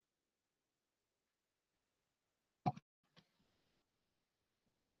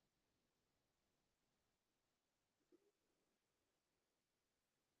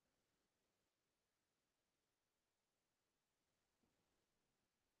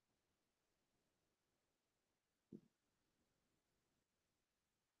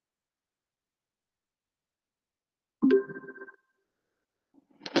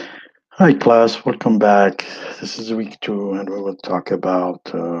Hi, class. Welcome back. This is week two, and we will talk about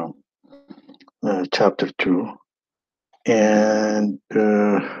chapter two. And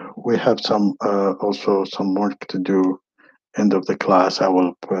we have some also some work to do. End of the class, I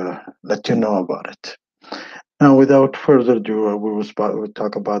will let you know about it. Now, without further ado, we'll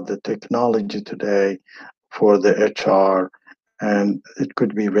talk about the technology today for the HR, and it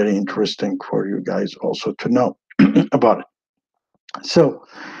could be very interesting for you guys also to know about it. So,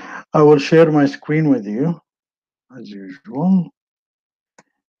 I will share my screen with you as usual.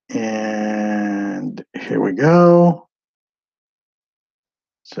 And here we go.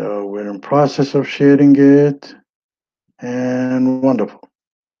 So we're in process of sharing it, and wonderful.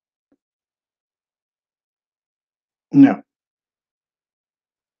 Now,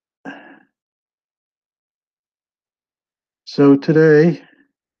 so today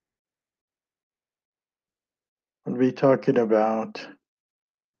we'll be talking about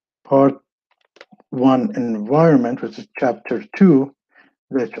part one, environment, which is chapter two,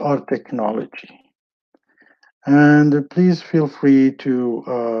 which are technology. And please feel free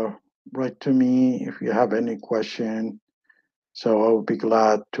to write to me if you have any question. So I'll be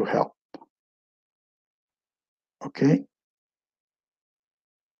glad to help. Okay.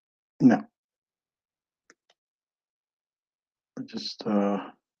 Now, just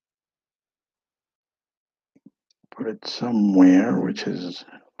put it somewhere which is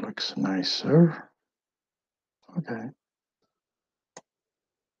looks nicer. Okay.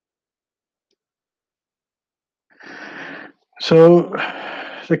 So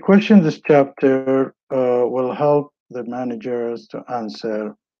the question in this chapter will help the managers to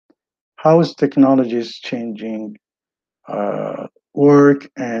answer how is technology is changing work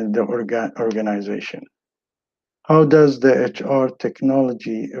and the organization. How does the HR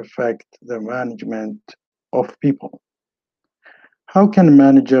technology affect the management of people? How can a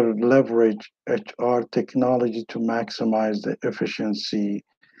manager leverage HR technology to maximize the efficiency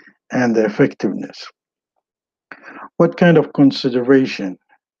and the effectiveness? What kind of consideration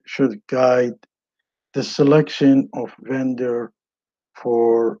should guide the selection of vendor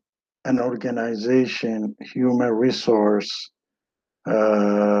for an organization human resource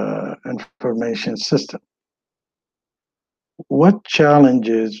information system? What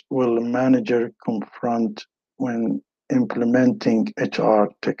challenges will a manager confront when implementing HR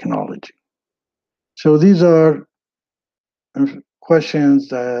technology? So these are questions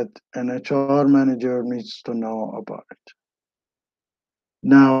that an HR manager needs to know about it.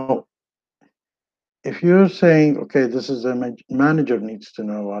 Now, if you're saying, okay, this is a manager needs to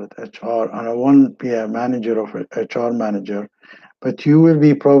know about it, HR, and I won't be a manager of a HR manager, but you will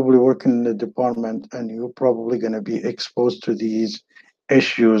be probably working in the department and you're probably going to be exposed to these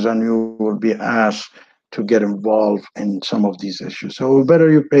issues and you will be asked to get involved in some of these issues. So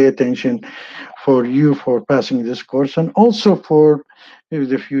better you pay attention for you for passing this course and also for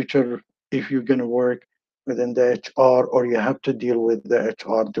the future if you're going to work within the HR or you have to deal with the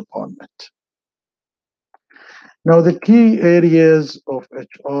HR department. Now, the key areas of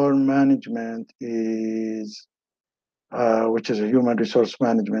HR management is, which is a human resource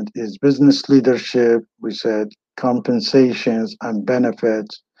management, is business leadership, we said, compensations and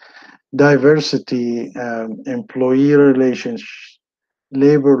benefits, diversity, employee relations,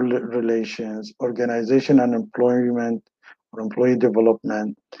 labor relations, organization and employment or employee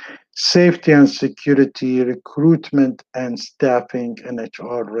development, safety and security, recruitment and staffing, and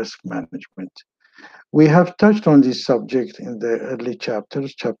HR risk management. We have touched on this subject in the early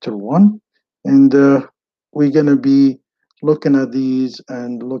chapters, chapter one, and we're going to be looking at these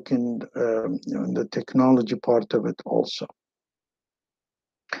and looking the technology part of it also.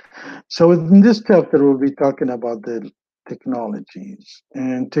 So in this chapter, we'll be talking about the technologies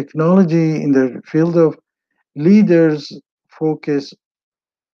and technology in the field of leaders focus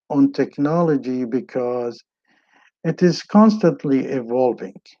on technology because it is constantly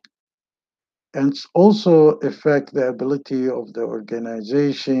evolving and also affect the ability of the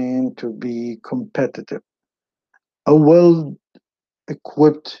organization to be competitive. A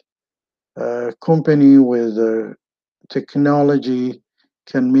well-equipped company with technology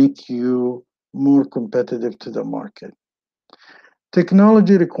can make you more competitive to the market.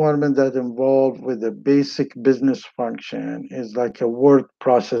 Technology requirement that involve with a basic business function is like a word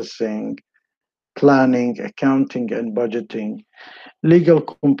processing, planning, accounting and budgeting, legal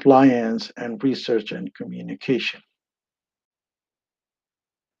compliance, and research and communication.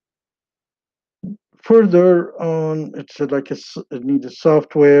 Further on, it's like it needs a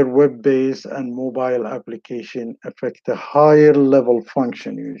software, web-based, and mobile application affect a higher level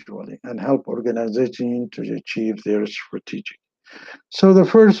function usually and help organization to achieve their strategic. So the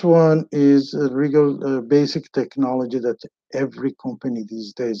first one is a real basic technology that every company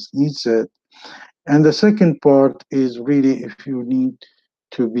these days needs it. And the second part is really if you need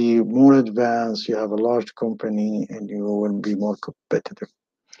to be more advanced, you have a large company and you will be more competitive.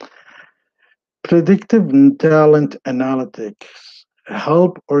 Predictive talent analytics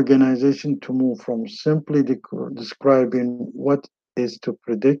help organization to move from simply describing what is to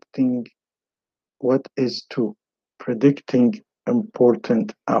predicting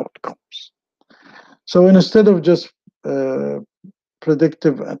important outcomes. So instead of just uh,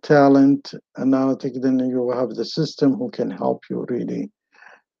 predictive talent analytic, then you have the system who can help you really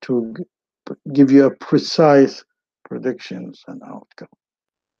to give you a precise predictions and outcome.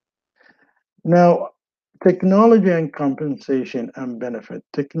 Now, technology and compensation and benefit.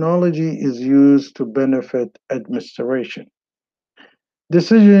 Technology is used to benefit administration.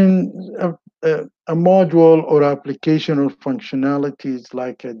 Decision, a module or application or functionalities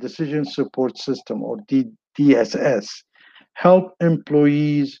like a decision support system or DSS help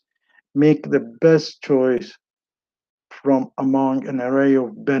employees make the best choice from among an array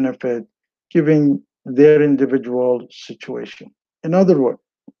of benefit given their individual situation. In other words,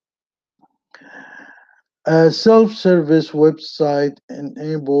 a self-service website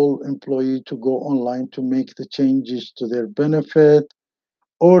enable employee to go online to make the changes to their benefit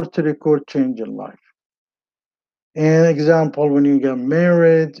or to record change in life. An example, when you get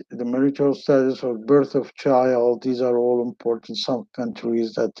married, the marital status or birth of child, these are all important. Some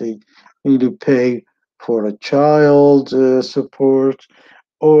countries that they really pay for a child support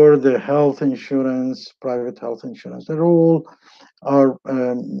or the health insurance, private health insurance. They're all are,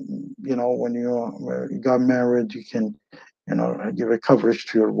 when you got married, you can, give a coverage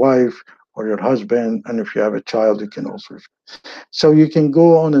to your wife or your husband. And if you have a child, you can also. So you can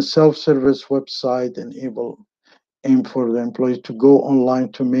go on a self-service website and aim for the employees to go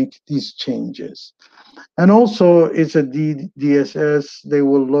online to make these changes. And also, it's a DSS. They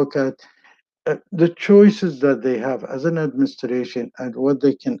will look at the choices that they have as an administration and what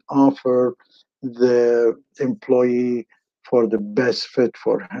they can offer the employee for the best fit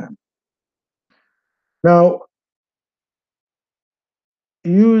for him. Now,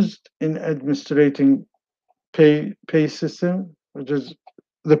 used in administrating pay system, which is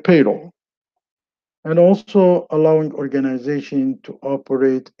the payroll, and also allowing organization to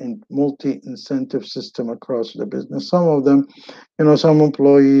operate in multi-incentive system across the business. Some of them, some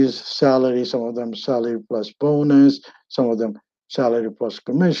employees salary, some of them salary plus bonus, some of them salary plus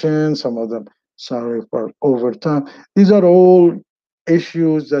commission, some of them salary plus overtime. These are all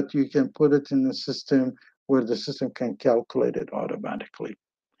issues that you can put it in the system where the system can calculate it automatically.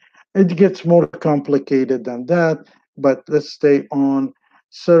 It gets more complicated than that, but let's stay on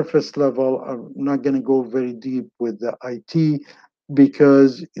surface level. I'm not going to go very deep with the IT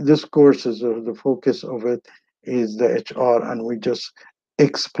because this course is the focus of it is the HR, and we're just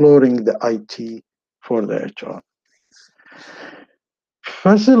exploring the IT for the HR.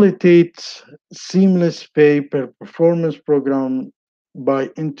 Facilitates seamless pay per performance program by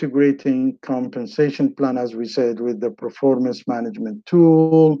integrating compensation plan, as we said, with the performance management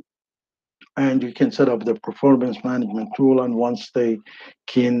tool, and you can set up the performance management tool, and once they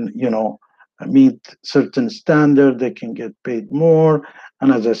can meet certain standard, they can get paid more.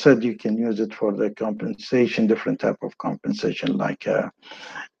 And as I said, you can use it for the compensation, different type of compensation like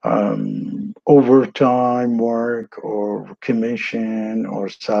overtime work or commission or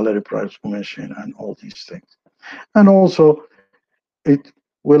salary price commission and all these things. And also it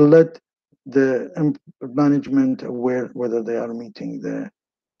will let the management aware whether they are meeting the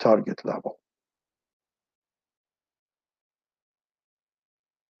target level.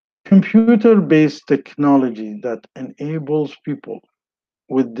 Computer-based technology that enables people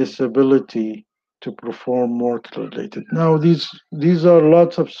with disability to perform work related. Now, these are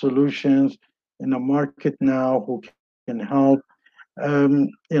lots of solutions in the market now who can help,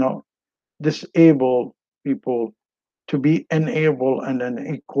 disable people to be enabled and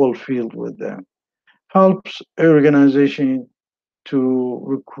an equal field with them. Helps organization to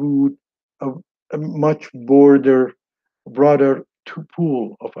recruit a, a much broader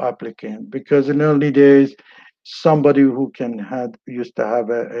pool of applicants, because in early days somebody who can had used to have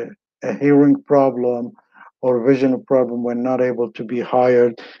a hearing problem or vision problem were not able to be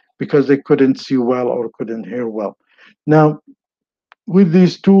hired because they couldn't see well or couldn't hear well. Now with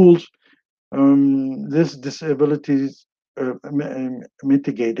these tools, this disabilities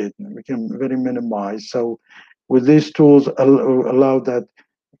mitigated, became very minimized. So with these tools allow that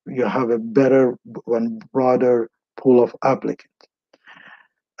you have a better and broader pool of applicants.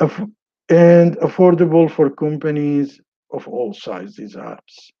 And affordable for companies of all sizes, these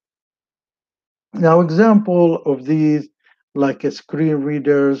apps. Now, example of these, like a screen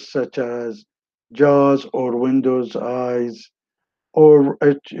readers such as JAWS or Windows Eyes or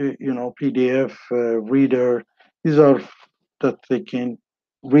PDF reader. These are that they can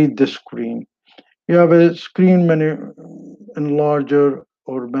read the screen. You have a screen menu enlarger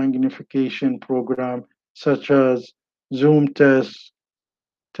or magnification program such as Zoom Test,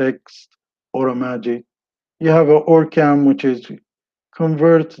 Text, or Magic. You have a OrCam, which is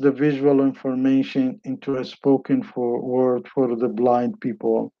converts the visual information into a spoken for word for the blind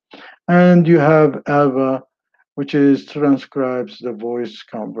people. And you have Ava, which is transcribes the voice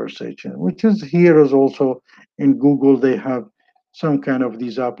conversation, which is here is also in Google. They have some kind of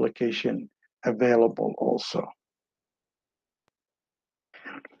these application available also.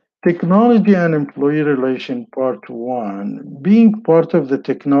 Technology and employee relation part one. Being part of the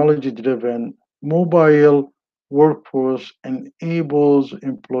technology driven mobile workforce enables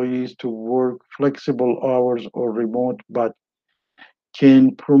employees to work flexible hours or remote, but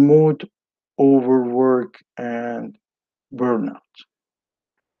can promote overwork and burnout.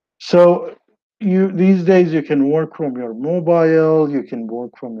 So you these days you can work from your mobile, you can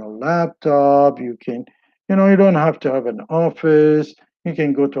work from your laptop, you don't have to have an office. You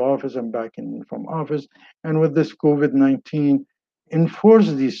can go to office and back in from office. And with this COVID-19,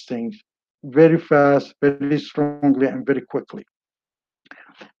 enforce these things very fast, very strongly, and very quickly.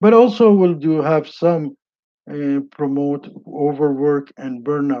 But also will do have some promote overwork and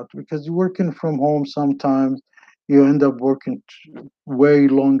burnout because you're working from home sometimes you end up working way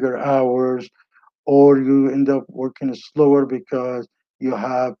longer hours or you end up working slower because you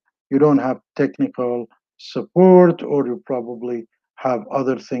have you don't have technical support or you probably have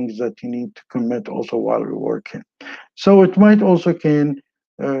other things that you need to commit also while you're working. So it might also can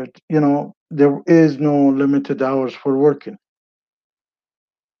there is no limited hours for working.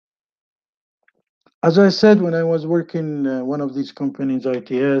 As I said, when I was working one of these companies,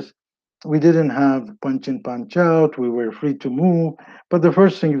 ITS, we didn't have punch in, punch out. We were free to move. But the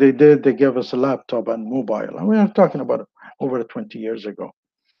first thing they did, they gave us a laptop and mobile. And we are talking about over 20 years ago.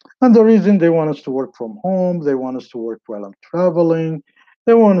 And the reason they want us to work from home, they want us to work while I'm traveling,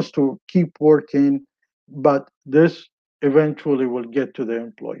 they want us to keep working. But this eventually will get to the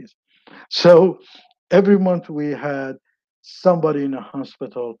employees. So every month we had somebody in a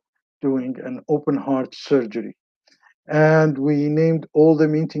hospital doing an open heart surgery, and we named all the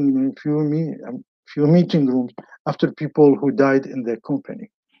few meeting rooms after people who died in their company,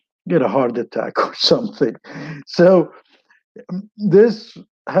 get a heart attack or something. So this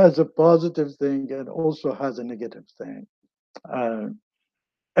has a positive thing and also has a negative thing. Uh,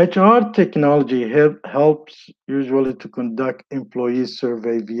 HR technology helps usually to conduct employee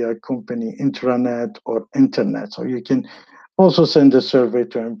survey via company intranet or internet. So you can also send a survey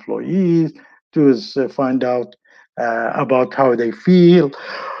to employees to find out about how they feel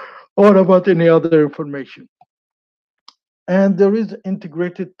or about any other information. And there is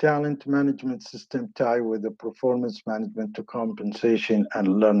integrated talent management system tied with the performance management to compensation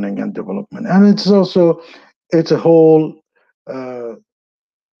and learning and development. And it's a whole uh,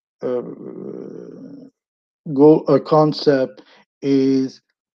 uh, go a concept is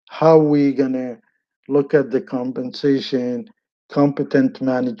how we gonna look at the compensation, competent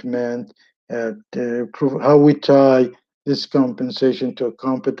management, how we tie this compensation to a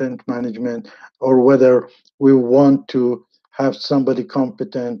competent management, or whether we want to have somebody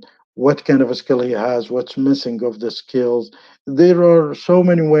competent, what kind of a skill he has, what's missing of the skills. There are so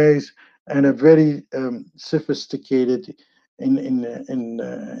many ways and a very sophisticated in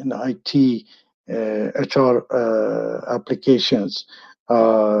IT HR applications,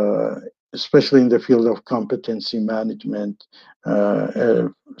 especially in the field of competency management.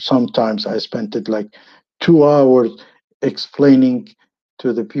 Sometimes I spent it like 2 hours explaining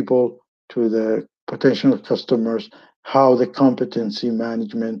to the people, to the potential customers, how the competency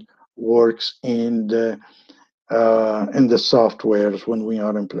management works in the softwares when we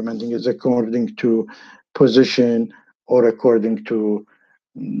are implementing is according to position or according to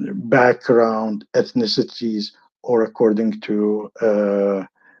background, ethnicities, or according to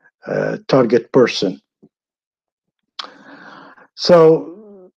target person.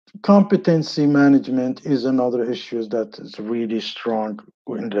 So competency management is another issue that is really strong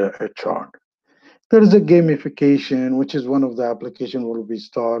in the HR. There is a gamification, which is one of the application where we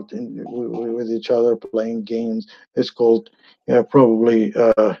start with each other playing games. It's called probably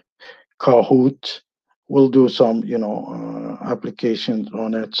Kahoot. We'll do some, applications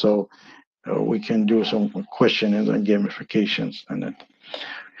on it, so we can do some questions and gamifications on it.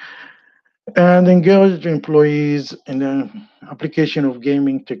 and engage employees in the application of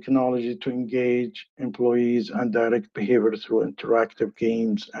gaming technology to engage employees and direct behavior through interactive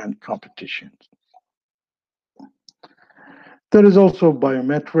games and competitions. There is also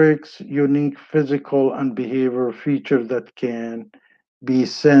biometrics, unique physical and behavior features that can be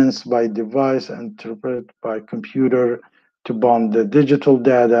sensed by device and interpreted by computer to bond the digital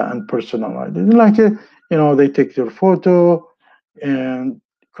data and personalize it. Like, they take your photo and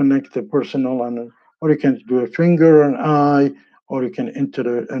connect the personal, and or you can do a finger or an eye, or you can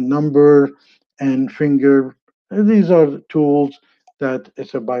enter a number and finger. These are the tools that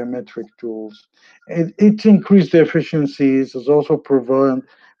it's a biometric tools. It increases the efficiencies. It also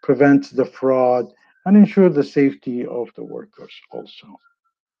prevents the fraud and ensure the safety of the workers also.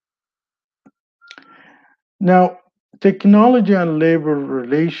 Now, technology and labor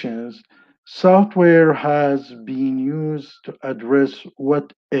relations, software has been used to address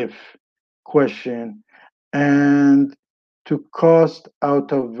what if question and to cost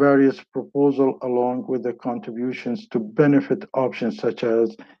out of various proposals along with the contributions to benefit options such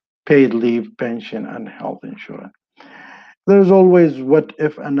as paid leave, pension, and health insurance. There's always what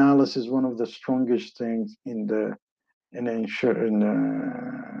if analysis, one of the strongest things in the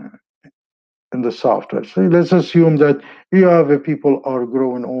software. So let's assume that you have people are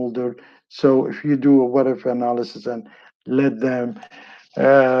growing older. So if you do a what if analysis and let them,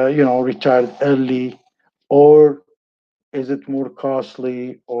 retire early, or is it more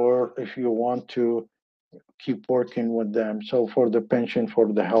costly, or if you want to keep working with them? So for the pension,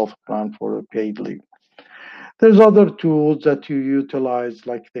 for the health plan, for the paid leave. There's other tools that you utilize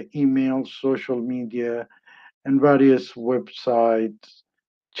like the email, social media, and various websites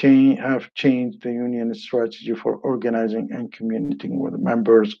have changed the union strategy for organizing and communicating with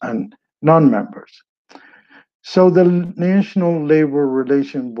members and non-members. So the National Labor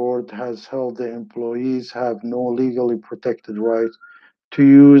Relations Board has held the employees have no legally protected right to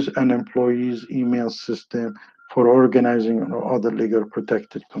use an employee's email system for organizing or other legal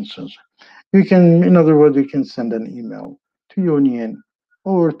protected concerns. You can, in other words, you can send an email to union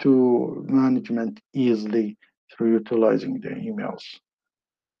or to management easily through utilizing the emails.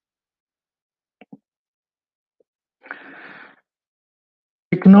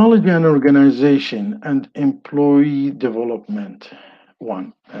 Technology and organization and employee development.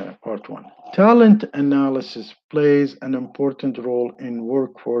 Part one. Talent analysis plays an important role in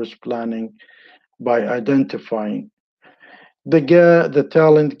workforce planning by identifying the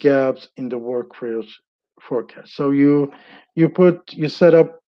talent gaps in the workforce forecast. So you set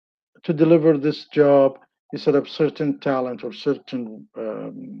up to deliver this job, you set up certain talent or certain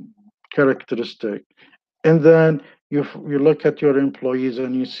characteristic, and then you look at your employees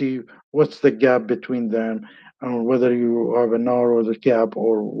and you see what's the gap between them, and whether you have a narrow the gap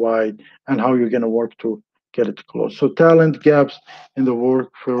or wide, and how you're going to work to get it close. So talent gaps in the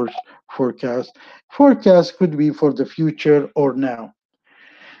workforce forecast could be for the future or now.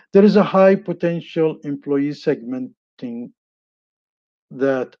 There is a high potential employee segmenting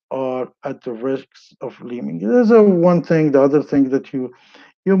that are at the risks of leaving. There's a one thing. The other thing that you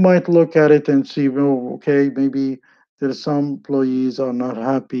might look at it and see, well, okay, maybe there's some employees are not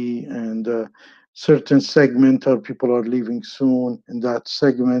happy, and certain segment of people are leaving soon in that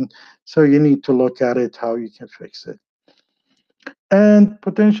segment. So you need to look at it how you can fix it. And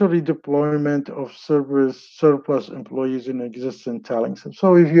potential redeployment of service surplus employees in existing talents.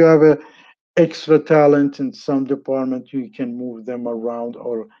 So if you have a extra talent in some department, you can move them around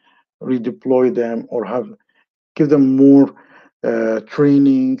or redeploy them, or give them more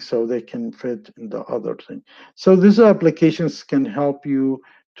training so they can fit in the other thing. So these applications can help you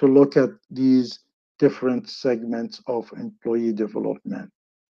to look at these different segments of employee development.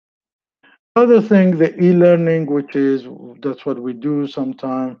 Other thing, the e-learning, which is that's what we do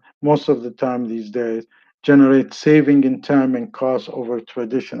sometime, most of the time these days, generate saving in time and cost over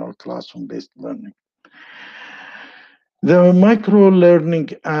traditional classroom-based learning. The micro learning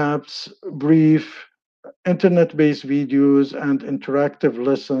apps, brief internet-based videos, and interactive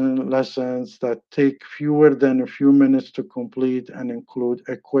lessons that take fewer than a few minutes to complete and include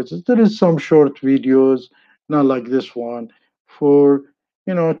a quiz. There is some short videos, not like this one, for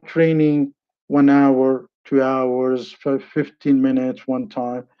training 1 hour, 2 hours, 15 minutes one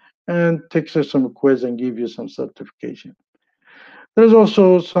time, and takes us some quiz and give you some certification. There's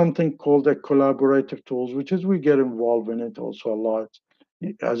also something called a collaborative tools, which is we get involved in it also a lot.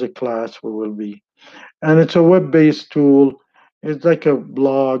 As a class, we will be, and it's a web-based tool. It's like a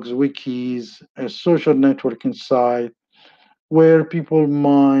blogs, wikis, a social networking site where people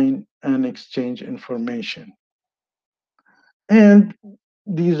mine and exchange information. And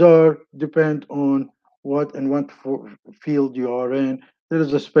These are depend on what and what field you are in. There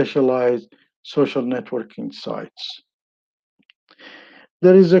is a specialized social networking sites.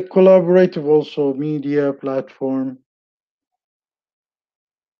 There is a collaborative also media platform.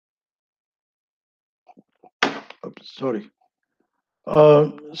 Sorry.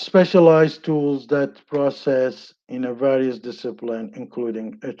 Specialized tools that process in a various discipline,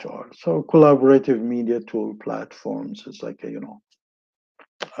 including HR. So collaborative media tool platforms is like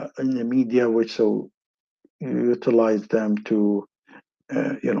in the media which so you utilize them to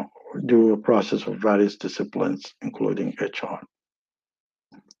uh, you know do a process of various disciplines, including HR.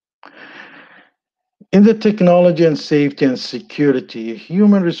 In the technology and safety and security,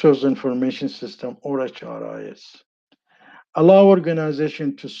 human resource information system or HRIS allow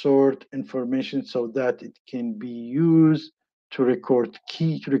organization to sort information so that it can be used to record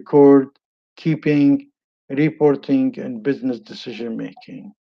keeping, reporting, and business decision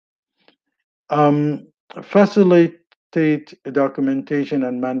making. Um, Facilitate documentation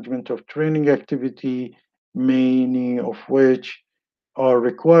and management of training activity, many of which are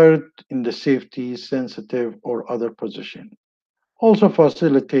required in the safety, sensitive, or other position. Also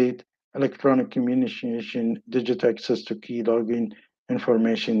facilitate electronic communication, digital access to key login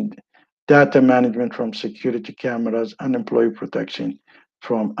information, data management from security cameras, and employee protection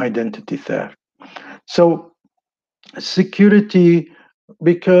from identity theft. So security,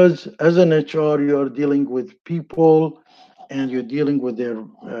 because as an HR, you are dealing with people and you're dealing with their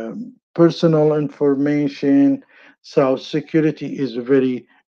personal information. So security is very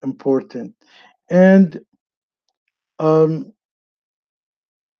important. And um,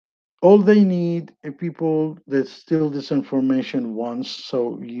 all they need are people that steal this information once,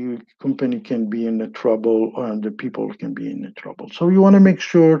 so you company can be in the trouble and the people can be in the trouble. So you want to make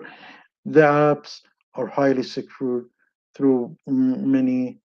sure the apps are highly secure through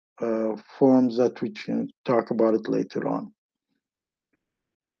many forms that we can talk about it later on.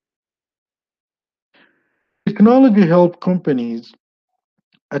 Technology help companies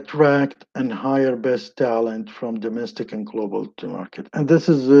attract and hire best talent from domestic and global to market. And this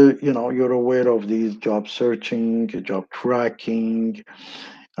is, you're aware of these job searching, job tracking.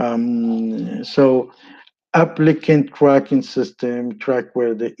 So applicant tracking system track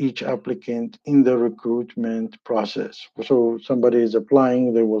where each applicant in the recruitment process. So somebody is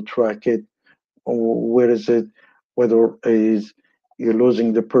applying, they will track it. Or where is it? Whether is you're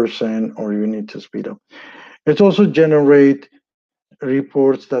losing the person or you need to speed up. It also generate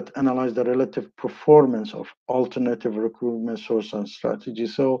reports that analyze the relative performance of alternative recruitment source and strategy.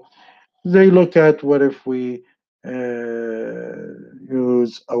 So they look at what if we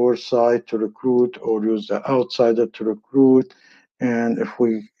use our site to recruit or use the outsider to recruit, and if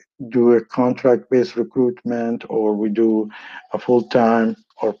we do a contract-based recruitment or we do a full-time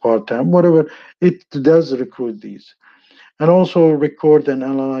or part-time, whatever, it does recruit these and also record and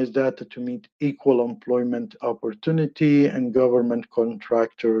analyze data to meet equal employment opportunity and government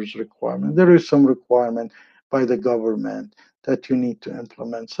contractors requirement. There is some requirement by the government that you need to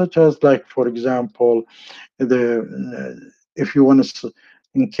implement, such as like, for example, the if you want to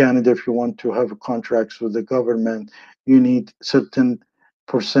in Canada, if you want to have contracts with the government, you need certain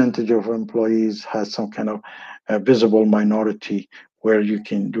percentage of employees has some kind of visible minority where you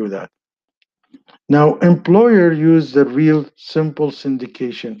can do that. Now, employer use the real simple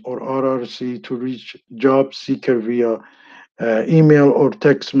syndication or RRC to reach job seeker via email or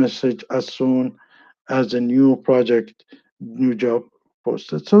text message as soon as a new project, new job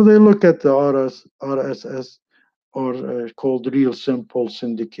posted. So they look at the RSS or called real simple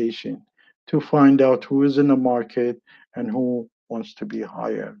syndication to find out who is in the market and who wants to be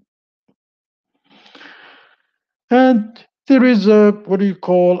hired. And there is a what do you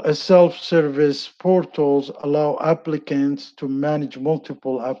call a self-service portals allow applicants to manage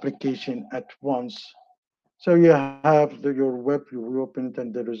multiple application at once. So you have your web, you open it,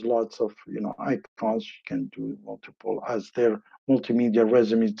 and there is lots of icons. You can do multiple as their multimedia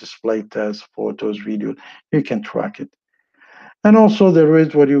resumes, display tests, photos, video. You can track it. And also there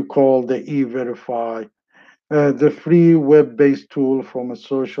is what you call the e-verify, the free web-based tool from a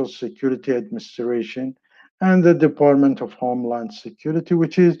Social Security Administration and the Department of Homeland Security,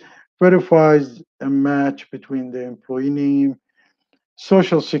 which is verifies a match between the employee name,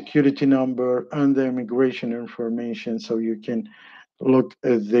 social security number, and the immigration information, so you can look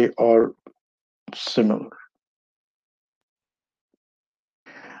if they are similar.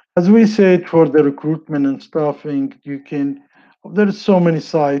 As we said, for the recruitment and staffing, there's so many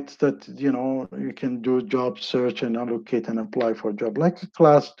sites that you can do job search and allocate and apply for a job, like a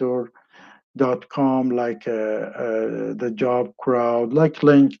Glassdoor. .com, like the job crowd, like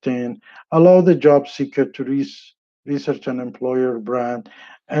LinkedIn, allow the job seeker to research an employer brand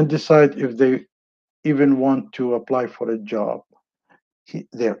and decide if they even want to apply for a job.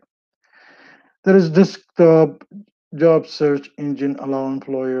 There is desktop job search engine allow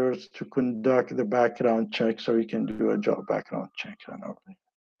employers to conduct the background check, so you can do a job background check and everything.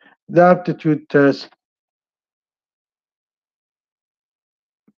 The aptitude test,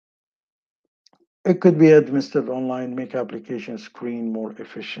 it could be administered online, make application screen more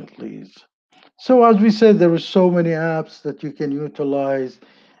efficiently. So as we said, there are so many apps that you can utilize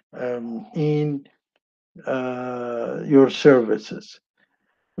in your services.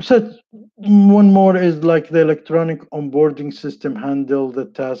 So one more is like the electronic onboarding system handle the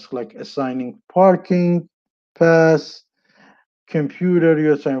task like assigning parking pass, computer,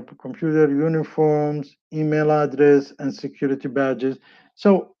 you assign computer uniforms, email address, and security badges.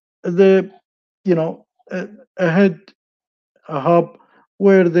 So the you know a, a head a hub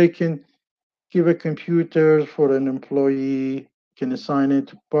where they can give a computer for an employee, can assign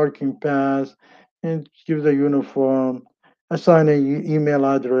it parking pass, and give the uniform, assign a email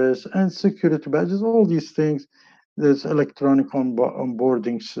address, and security badges. All these things, this electronic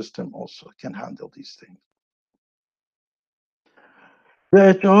onboarding system also can handle these things.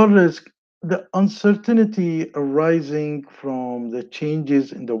 The HR risk, the uncertainty arising from the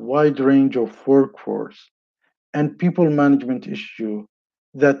changes in the wide range of workforce and people management issue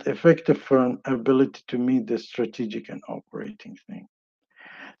that affect the firm ability to meet the strategic and operating thing.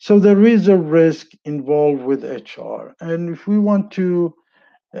 So there is a risk involved with HR, and if we want to,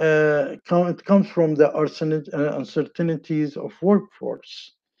 it comes from the uncertainties of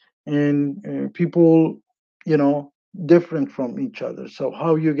workforce and people, you know, different from each other. So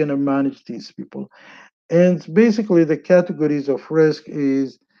how you're going to manage these people? And basically, the categories of risk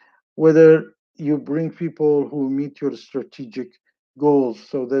is whether you bring people who meet your strategic goals.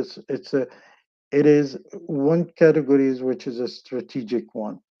 So this it is one category which is a strategic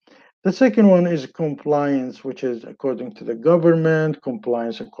one. The second one is compliance, which is according to the government,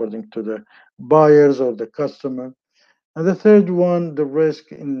 compliance according to the buyers or the customer. And the third one, the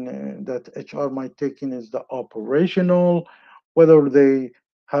risk in that HR might take in is the operational, whether they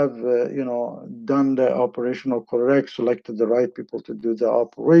have done the operational correct, selected the right people to do the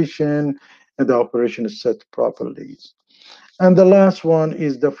operation, and the operation is set properly. And the last one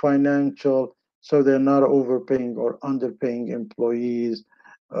is the financial, so they're not overpaying or underpaying employees,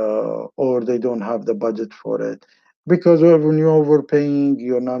 or they don't have the budget for it. Because when you're overpaying,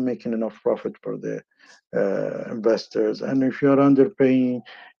 you're not making enough profit for the investors. And if you're underpaying,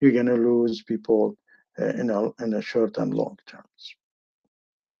 you're going to lose people in a short and long terms.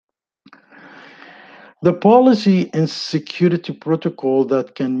 The policy and security protocol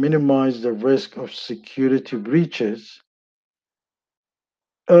that can minimize the risk of security breaches.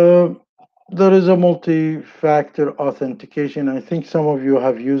 Uh, there is a multi-factor authentication. I think some of you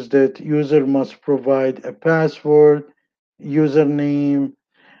have used it. User must provide a password, username,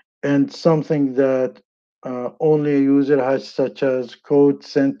 and something that only a user has, such as code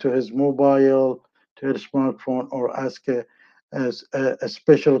sent to his mobile, to his smartphone, or ask a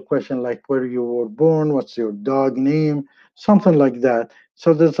special question like where you were born, what's your dog name, something like that.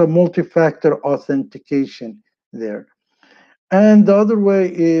 So there's a multi-factor authentication there. And the other way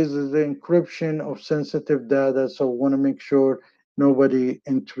is the encryption of sensitive data. So we want to make sure nobody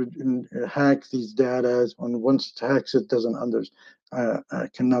hacks these data. And once it hacks, it doesn't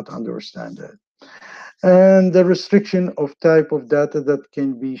cannot understand it. And the restriction of type of data that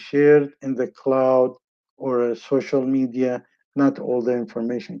can be shared in the cloud or social media. Not all the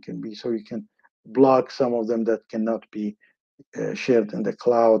information can be. So you can block some of them that cannot be shared in the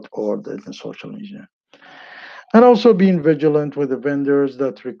cloud or the social media. And also being vigilant with the vendors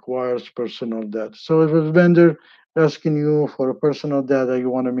that requires personal data. So if a vendor asking you for a personal data, you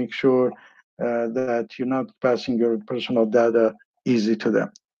want to make sure that you're not passing your personal data easy to them.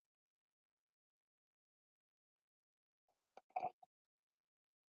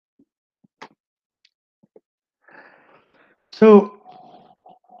 So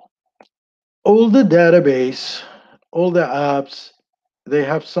all the database, all the apps, they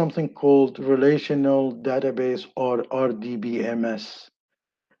have something called relational database or RDBMS.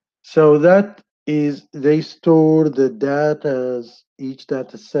 So that is they store the data, each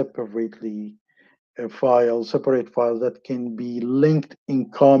data separately, a file, separate file that can be linked in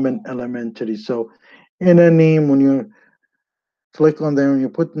common elementary. So in a name, when you click on them, you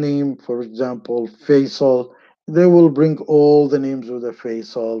put name, for example, Faisal, They will bring all the names of the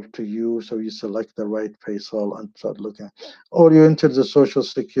Faisal to you, so you select the right Faisal and start looking. Or you enter the social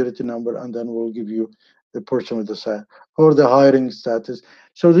security number, and then we'll give you the person with the site or the hiring status.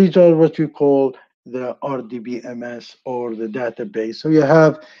 So these are what you call the RDBMS or the database. So you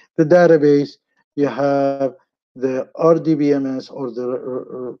have the database, you have the RDBMS or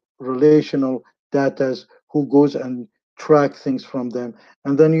the relational data who goes and track things from them,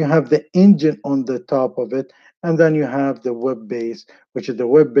 and then you have the engine on the top of it, and then you have the web base, which is the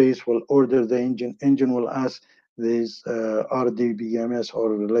web base will order the engine will ask this RDBMS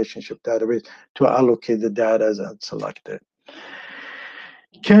or relationship database to allocate the data and select it.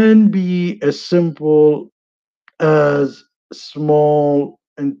 Can be as simple as small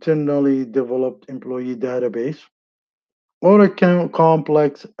internally developed employee database, or it can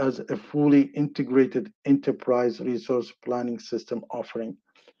complex as a fully integrated enterprise resource planning system offering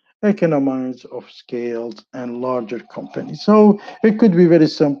economies of scales and larger companies. So it could be very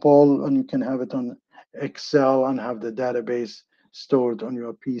simple, and you can have it on Excel and have the database stored on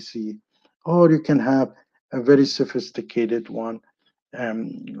your PC, or you can have a very sophisticated one,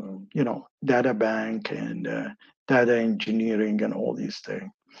 data bank and data engineering and all these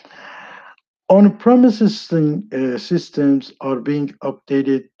things. On-premises systems are being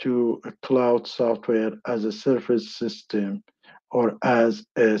updated to a cloud software as a service system or as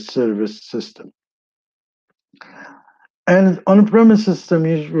a service system. And on-premise system,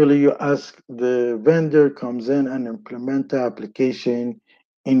 usually you ask the vendor comes in and implement the application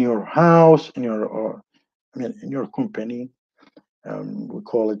in your house, or I mean, in your company. We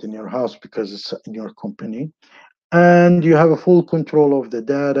call it in your house because it's in your company. And you have a full control of the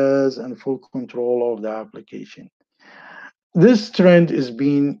data and full control of the application. This trend is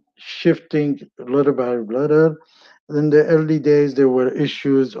being shifting little by little. In the early days, there were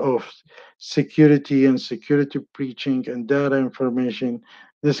issues of security and security breaching and data information.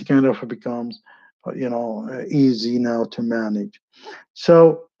 This kind of becomes, easy now to manage.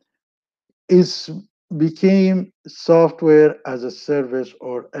 So it's became software as a service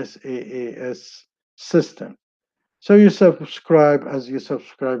or SaaS system. So you subscribe as you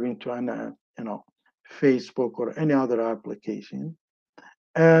subscribing to an, Facebook or any other application,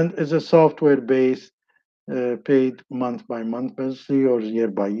 and it's a software based, paid month by month, basically, or year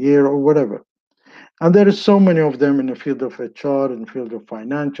by year, or whatever. And there is so many of them in the field of HR, in the field of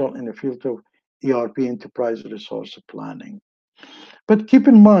financial, in the field of ERP, enterprise resource planning. But keep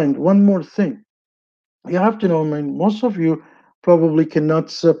in mind one more thing. You have to know, I mean, most of you probably cannot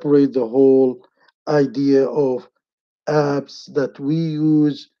separate the whole idea of apps that we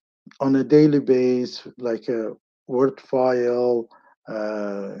use on a daily basis, like a Word file,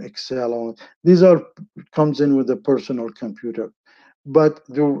 Excel. These are comes in with a personal computer, but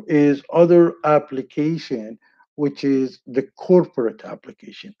there is other application which is the corporate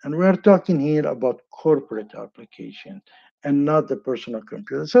application, and we're talking here about corporate application and not the personal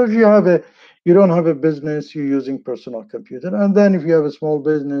computer. So if you don't have a business, you're using personal computer, and then if you have a small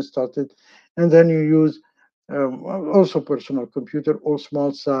business started, and then you use also personal computer or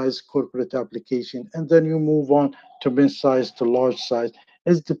small size corporate application, and then you move on to mid size to large size.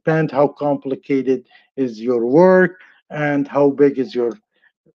 It depends how complicated is your work and how big is your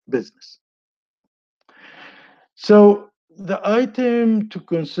business. So the item to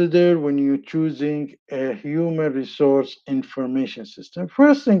consider when you're choosing a human resource information system,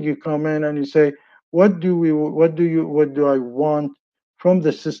 first thing you come in and you say, what do I want from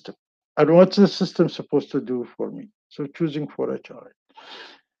the system? And what's the system supposed to do for me? So choosing for HR.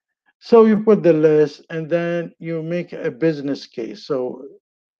 So you put the list and then you make a business case. So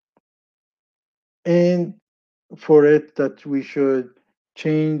and for it that we should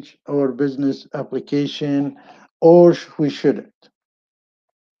change our business application or we shouldn't.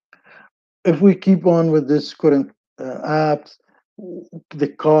 If we keep on with this current apps, the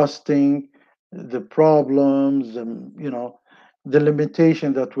costing, the problems, and the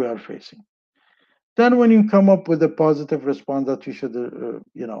limitation that we are facing. Then, when you come up with a positive response that you should,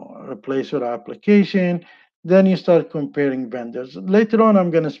 replace your application, then you start comparing vendors. Later on, I'm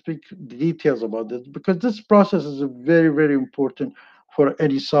going to speak details about this because this process is very, very important for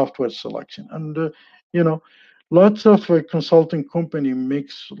any software selection. And you know, lots of consulting company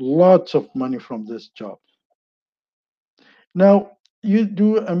makes lots of money from this job. Now, you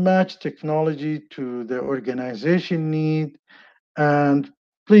do a match technology to the organization need, and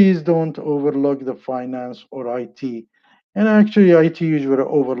please don't overlook the finance or IT. And actually, IT usually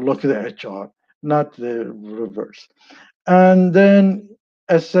overlook the HR, not the reverse. And then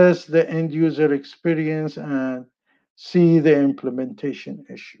assess the end user experience and see the implementation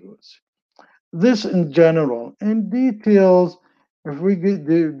issues. This in general. In details, if we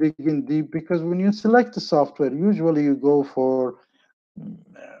dig in deep, because when you select the software, usually you go for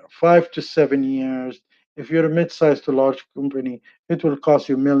 5 to 7 years. If you're a mid-sized to large company, it will cost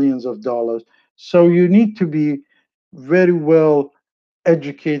you millions of dollars. So you need to be very well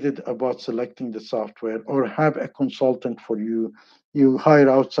educated about selecting the software or have a consultant for you. You hire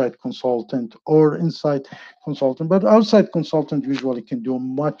outside consultant or inside consultant, but outside consultant usually can do a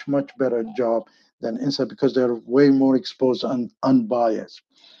much, much better job than inside because they're way more exposed and unbiased.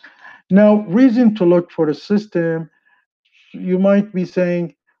 Now, reason to look for a system, you might be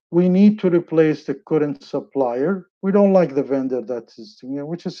saying, we need to replace the current supplier. We don't like the vendor that is,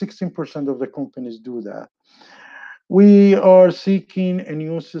 which is 16% of the companies do that. We are seeking a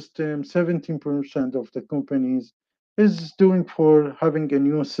new system. 17% of the companies is doing for having a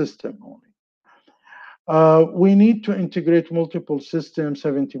new system only. We need to integrate multiple systems,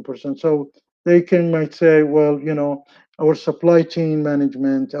 17%. So they can might say, well, our supply chain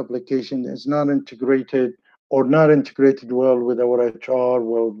management application is not integrated or not integrated well with our HR,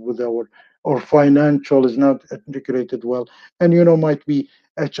 well, with our or financial is not integrated well. And might be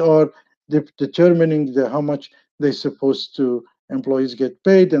HR determining how much they supposed to employees get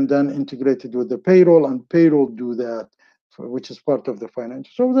paid and then integrated with the payroll and payroll do that, which is part of the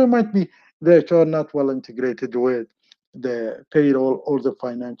financial. So there might be that are not well integrated with the payroll or the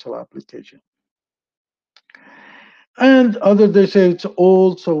financial application. And other they say it's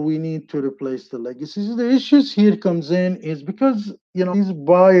old, so we need to replace the legacies. The issues here comes in is because these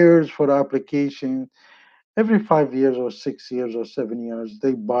buyers for application every 5 years or 6 years or 7 years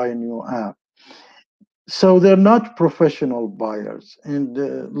they buy a new app. So they're not professional buyers, and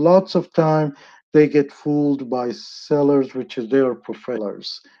lots of time they get fooled by sellers, which is their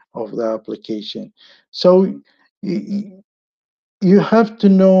professionals of the application. So y- you have to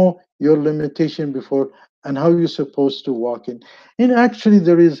know your limitation before and how you're supposed to walk in. And actually,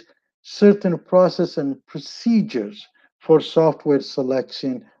 there is certain process and procedures for software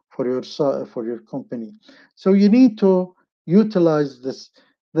selection for for your company. So you need to utilize this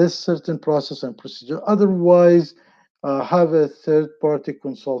certain process and procedure. Otherwise, have a third party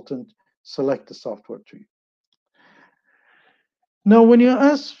consultant select the software to you. Now, when you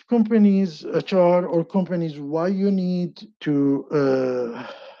ask companies, HR or companies, why you need to,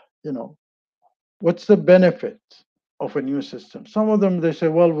 you know, what's the benefit of a new system? Some of them, they say,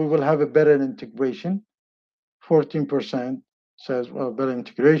 well, we will have a better integration. 14% says, well, better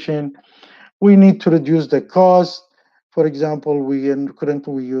integration. We need to reduce the cost. For example,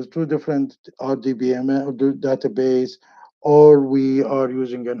 currently we use two different RDBM database, or we are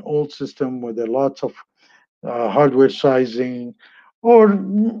using an old system with a lots of hardware sizing, or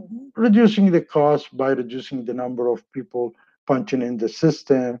reducing the cost by reducing the number of people punching in the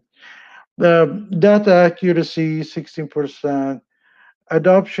system. The data accuracy, 16%.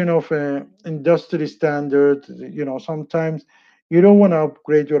 Adoption of an industry standard. Sometimes you don't want to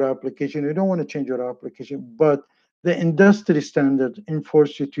upgrade your application, you don't want to change your application, but the industry standard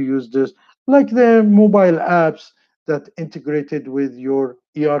enforce you to use this, like the mobile apps that integrated with your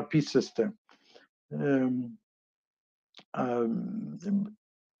ERP system. Um, um,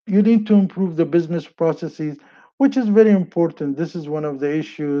 you need to improve the business processes, which is very important. This is one of the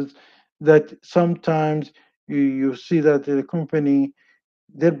issues that sometimes you see that the company,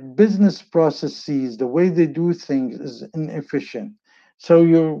 their business processes, the way they do things is inefficient. So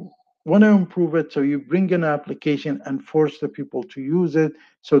you want to improve it. So you bring an application and force the people to use it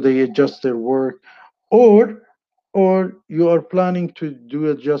so they adjust their work. Or or you are planning to do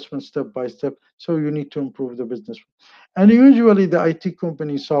adjustments step by step. So you need to improve the business. And usually the IT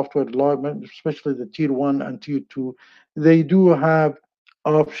company software, especially the tier one and tier two, they do have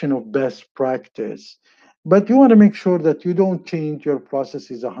option of best practice. But you want to make sure that you don't change your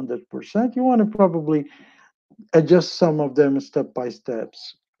processes 100%. You want to probably adjust some of them step by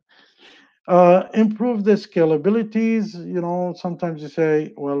steps. Improve the scalabilities. Sometimes you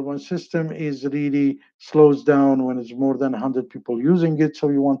say, well, one system is really slows down when it's more than 100 people using it. So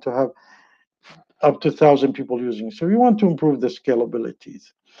you want to have up to 1,000 people using it. So you want to improve the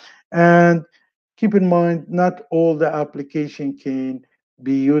scalabilities. And keep in mind, not all the application can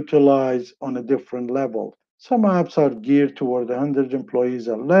be utilized on a different level. Some apps are geared toward 100 employees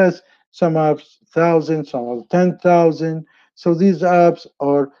or less, some apps 1,000, some are 10,000. So these apps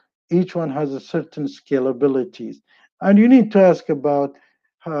are, each one has a certain scalabilities. And you need to ask about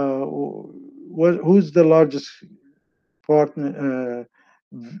who's the largest partner,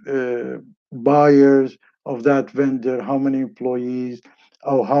 buyers of that vendor, how many employees,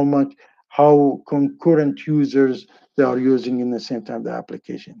 or how concurrent users they are using in the same time the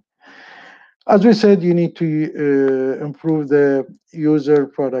application. As we said, you need to improve the user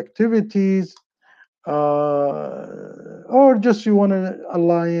productivities, or just you want to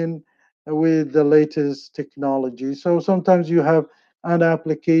align with the latest technology. So sometimes you have an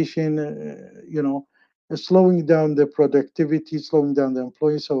application, slowing down the productivity, slowing down the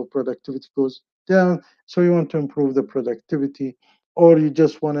employee, so productivity goes down. So you want to improve the productivity, or you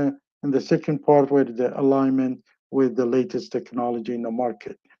just want to, in the second part, where the alignment with the latest technology in the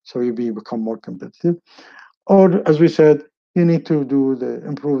market, so become more competitive. Or as we said, you need to do the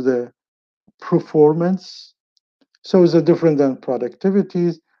improve the performance, so is it different than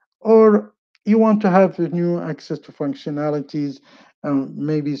productivities? Or you want to have new access to functionalities,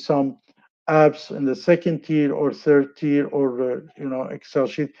 maybe some apps in the second tier or third tier, or Excel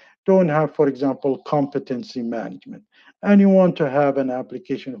sheet don't have, for example, competency management, and you want to have an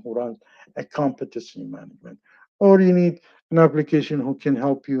application who runs a competency management, or you need an application who can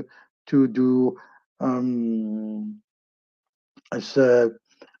help you to do as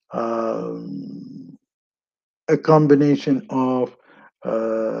um, a combination of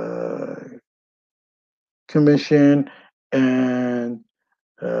uh, commission and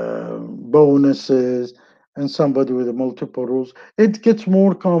bonuses, and somebody with multiple rules. It gets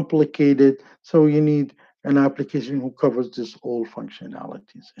more complicated, so you need an application who covers this all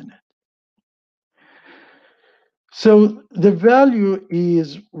functionalities in it. So the value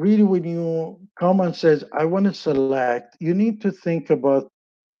is really, when you come and says, I want to select, you need to think about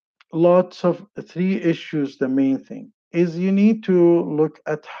lots of three issues. The main thing is you need to look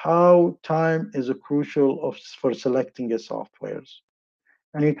at how time is a crucial for selecting a softwares,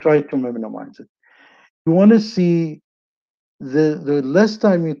 and you try to minimize it. You want to see the less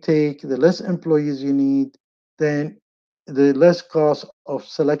time you take, the less employees you need, then the less cost of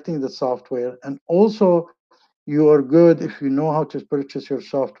selecting the software. And also, you are good if you know how to purchase your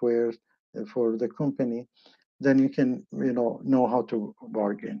software for the company, then you can know how to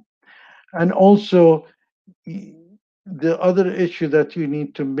bargain. And also, the other issue that you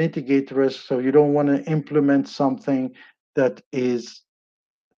need to mitigate risk, so you don't want to implement something that is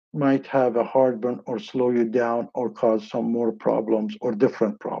might have a heartburn or slow you down or cause some more problems or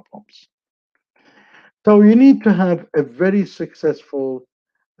different problems. So you need to have a very successful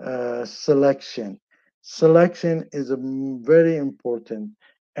selection. Selection is very important,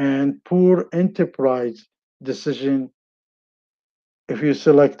 and poor enterprise decision, if you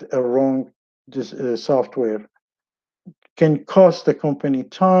select a wrong software, can cost the company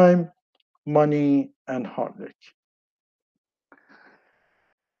time, money, and heartache.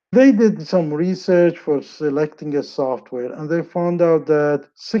 They did some research for selecting a software, and they found out that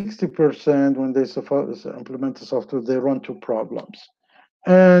 60% when they implement the software, they run into problems.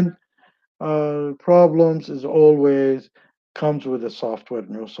 And problems is always comes with the software,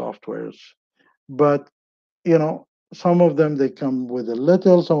 new softwares. But some of them they come with a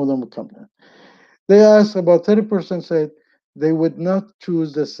little, some of them will come. They asked, about 30% said they would not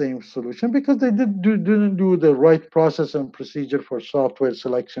choose the same solution because they didn't do the right process and procedure for software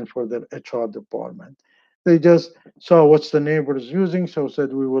selection for their HR department. They just saw what's the neighbor is using, so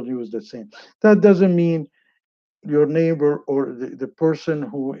said we will use the same. That doesn't mean your neighbor or the person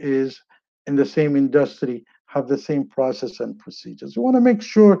who is in the same industry have the same process and procedures. You want to make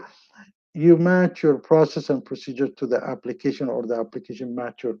sure you match your process and procedure to the application, or the application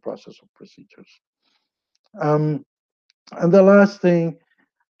match your process or procedures. Um, and the last thing,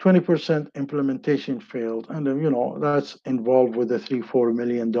 20% implementation failed. And that's involved with the $3-4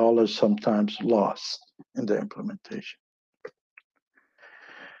 million sometimes lost in the implementation.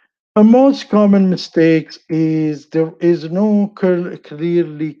 The most common mistakes is there is no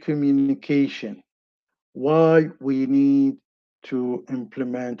clearly communication why we need to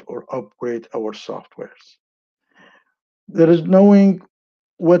implement or upgrade our softwares. There is knowing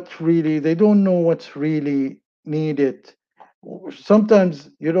what really, they don't know what's really needed. Sometimes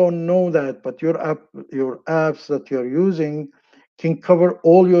you don't know that, but your apps that you're using can cover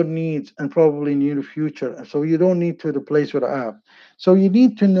all your needs and probably near future, so you don't need to replace your app. So you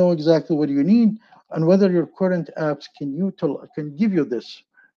need to know exactly what you need and whether your current apps can give you this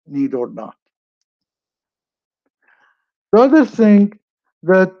need or not. The other thing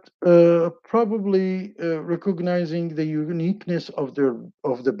that probably recognizing the uniqueness of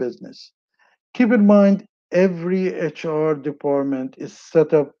the business. Keep in mind, every HR department is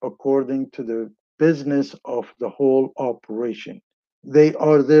set up according to the business of the whole operation. They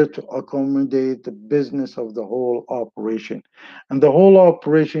are there to accommodate the business of the whole operation. And the whole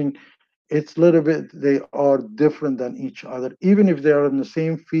operation, it's a little bit, they are different than each other. Even if they are in the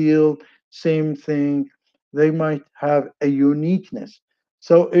same field, same thing, they might have a uniqueness.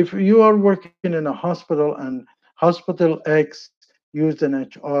 So if you are working in a hospital and hospital X used an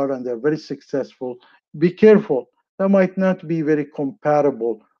HR and they're very successful, be careful. That might not be very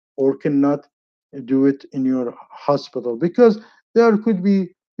compatible or cannot do it in your hospital because there could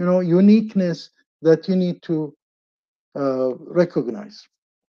be, uniqueness that you need to recognize.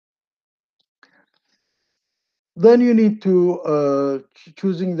 Then you need to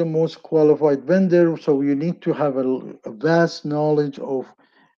choosing the most qualified vendor. So you need to have a vast knowledge of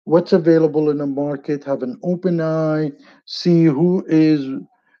what's available in the market, have an open eye, see who is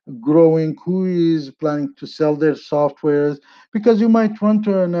growing, who is planning to sell their softwares, because you might run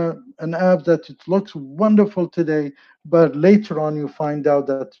to an app that it looks wonderful today, but later on you find out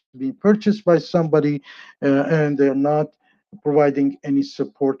that it's being purchased by somebody and they're not providing any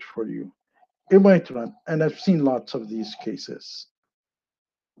support for you. It might run, and I've seen lots of these cases.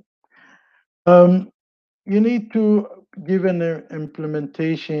 Um, you need to give an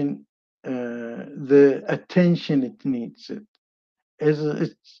implementation the attention it needs.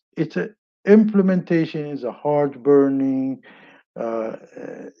 It's a implementation is a hard burning.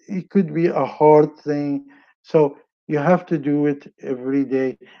 It could be a hard thing, so you have to do it every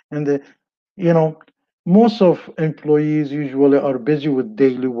day. And you know, most of employees usually are busy with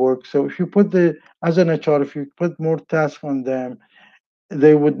daily work. So if you put the as an HR, if you put more tasks on them,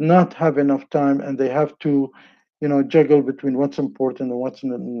 they would not have enough time and they have to juggle between what's important and what's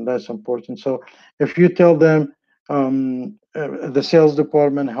less important. So if you tell them the sales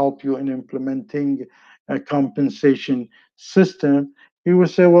department help you in implementing a compensation system, he will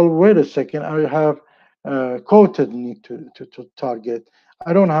say, well, wait a second, I have quota need to target.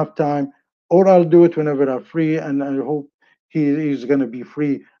 I don't have time, or I'll do it whenever I'm free, and I hope he is going to be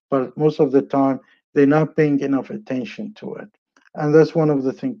free, but most of the time they're not paying enough attention to it, and that's one of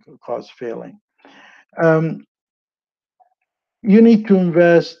the things cause failing. Um, you need to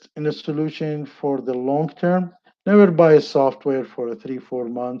invest in a solution for the long term. Never buy a software for 3 4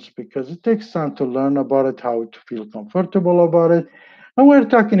 months because it takes time to learn about it, how to feel comfortable about it. And we're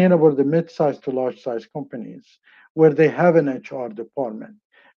talking here about the mid-sized to large-sized companies where they have an HR department.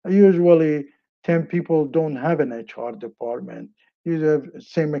 Usually 10 people don't have an HR department. You have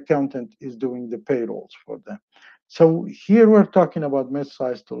same accountant is doing the payrolls for them. So here we're talking about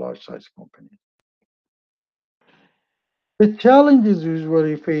mid-sized to large-sized companies. The challenges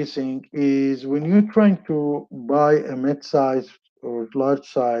usually facing is when you're trying to buy a mid-size or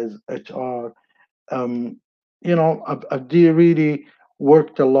large-size HR. Um, I've really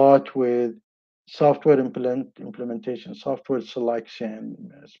worked a lot with software implementation, software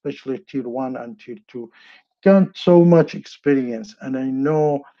selection, especially tier one and tier two. Got so much experience, and I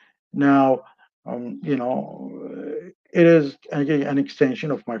know now. It is again an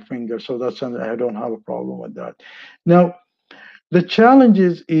extension of my finger, so that's something I don't have a problem with that. Now, the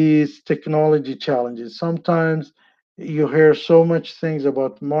challenges is technology challenges. Sometimes you hear so much things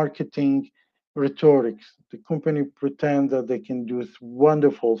about marketing rhetorics. The company pretend that they can do this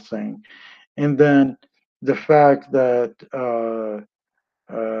wonderful thing, and then the fact that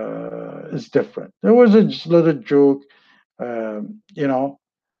is different. There was a just little joke.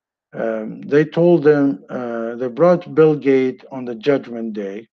 They told them they brought Bill Gates on the Judgment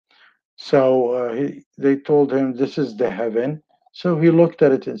Day, so they told him this is the heaven. So he looked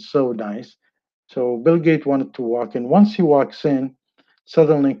at it. It's so nice. So Bill Gates wanted to walk in. Once he walks in,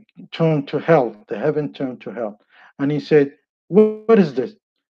 suddenly turned to hell. The heaven turned to hell, and he said, "What is this?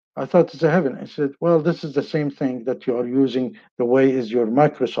 I thought it's a heaven." I said, "Well, this is the same thing that you are using. The way is your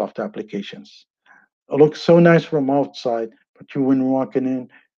Microsoft applications. It looks so nice from outside, but you when walking in,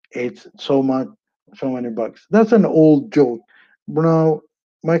 it's so many bugs." That's an old joke. Now,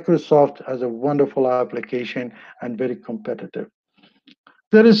 Microsoft has a wonderful application and very competitive.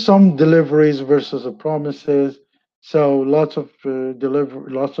 There is some deliveries versus the promises. So lots of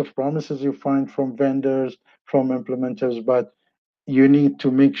promises you find from vendors, from implementers, but you need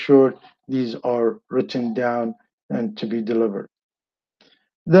to make sure these are written down and to be delivered.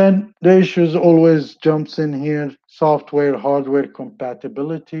 Then the issues always jumps in here. Software, hardware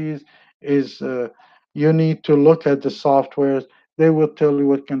compatibilities is you need to look at the softwares. They will tell you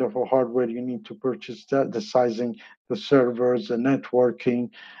what kind of a hardware you need to purchase, that the sizing, the servers, the networking,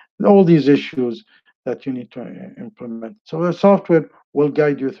 all these issues that you need to implement. So the software will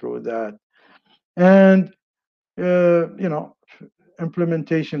guide you through that. And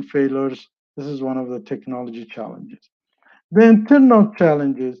implementation failures. This is one of the technology challenges. The internal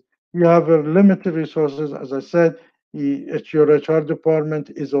challenges, you have limited resources. As I said, your HR department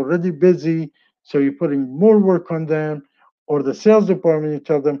is already busy, so you're putting more work on them. Or the sales department, you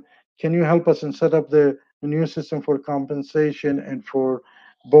tell them, can you help us and set up the new system for compensation and for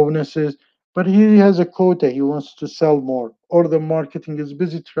bonuses, but he has a quota. He wants to sell more, or the marketing is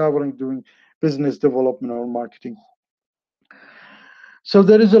busy traveling doing business development or marketing. So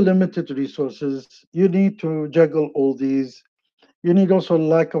there is a limited resources. You need to juggle all these. You need also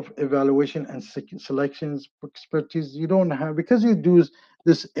lack of evaluation and selections expertise. You don't have, because you do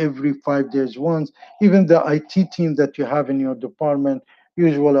this every 5 days once. Even the IT team that you have in your department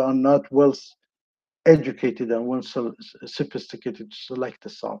usually are not well educated and well sophisticated to select the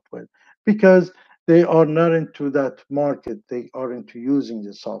software, because they are not into that market. They are into using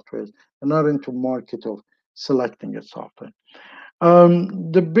the software. They're not into market of selecting a software.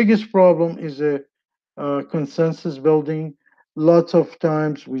 The biggest problem is a consensus building. Lots of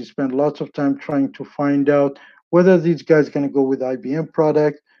times we spend lots of time trying to find out whether these guys going to go with IBM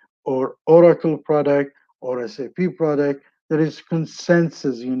product or Oracle product or SAP product. There is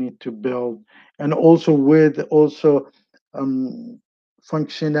consensus you need to build, and also with also um,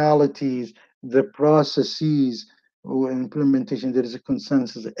 functionalities, the processes or implementation. There is a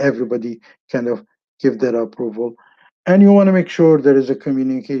consensus. Everybody kind of give their approval, and you want to make sure there is a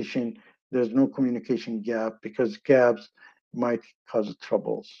communication. There's no communication gap, because gaps might cause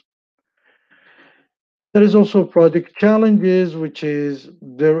troubles. There is also project challenges, which is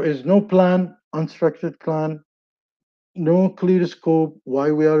there is no plan, unstructured plan, no clear scope,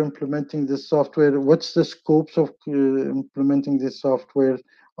 why we are implementing this software, what's the scopes of implementing this software.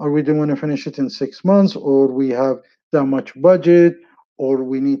 Are we doing to finish it in 6 months, or we have that much budget, or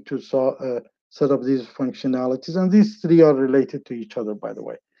we need to set up these functionalities? And these three are related to each other, by the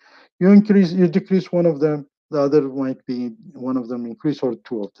way. You decrease one of them, the other might be one of them increase, or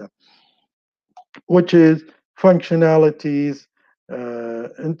two of them, which is functionalities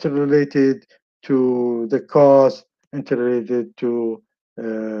interrelated to the cost, interrelated to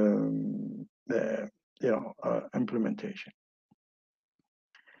the implementation.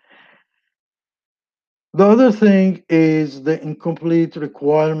 The other thing is the incomplete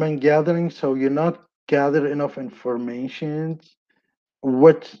requirement gathering. So you're not gather enough information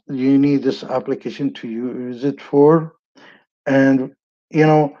what you need this application to use it for. And you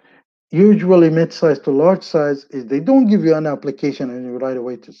know, usually mid-size to large size is they don't give you an application and you right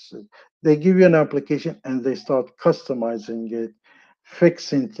away they give you an application and they start customizing it,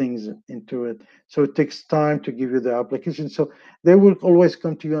 fixing things into it. So it takes time to give you the application. So they will always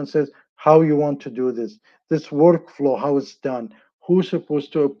come to you and says how you want to do this workflow, how it's done, who's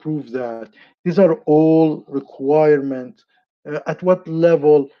supposed to approve that. These are all requirements. At what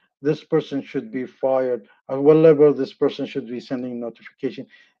level this person should be fired, at what level this person should be sending notification.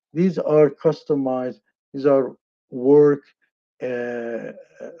 These are customized, these are work uh,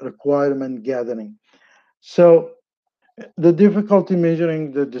 requirement gathering. So the difficulty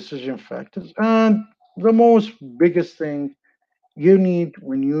measuring the decision factors, and the most biggest thing you need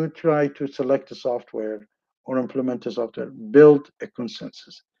when you try to select a software or implement a software, build a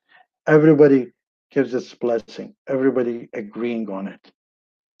consensus. Everybody gives its blessing, everybody agreeing on it.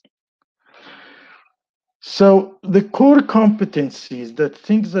 So the core competencies, the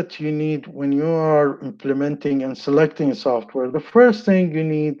things that you need when you are implementing and selecting software, the first thing you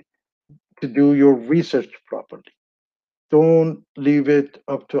need to do your research properly. Don't leave it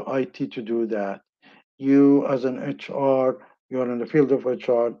up to IT to do that. You as an HR, you're in the field of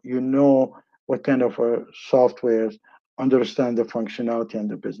HR, you know what kind of softwares, understand the functionality and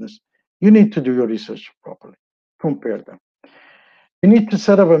the business. You need to do your research properly, compare them. You need to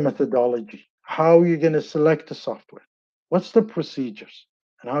set up a methodology. How you're going to select the software. What's the procedures?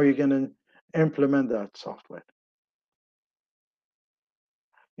 And how you're going to implement that software.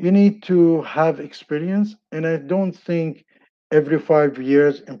 You need to have experience. And I don't think every 5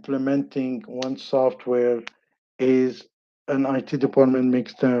 years implementing one software is an IT department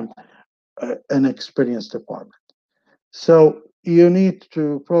makes them an experienced department. So you need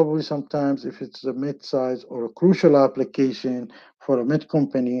to probably sometimes, if it's a mid-size or a crucial application for a mid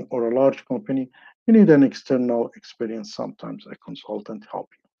company or a large company, you need an external experience, sometimes a consultant help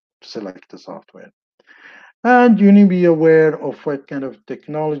you to select the software. And you need to be aware of what kind of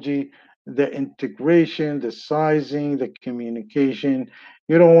technology, the integration, the sizing, the communication.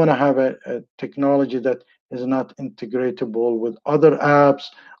 You don't want to have a technology that is not integratable with other apps,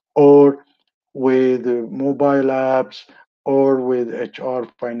 or with mobile apps, or with HR,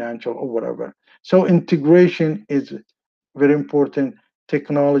 financial, or whatever. So integration is very important.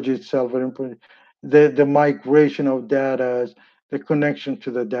 Technology itself very important. The migration of data, the connection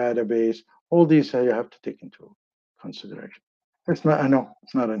to the database, all these you have to take into consideration. It's not, I know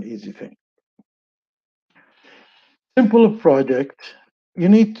it's not an easy thing. Simple project. you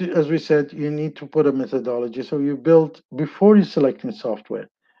need to, as we said, you need to put a methodology. So you build before you selecting software.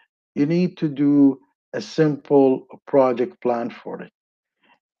 You need to do a simple project plan for it.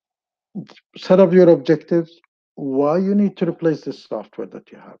 Set up your objectives. Why you need to replace the software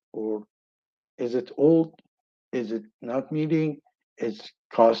that you have, or is it old? Is it not meeting? It's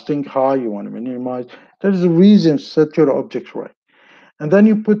costing high. You want to minimize. There's a reason. Set your objects right, and then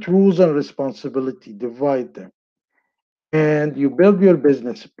you put rules and responsibility. Divide them and you build your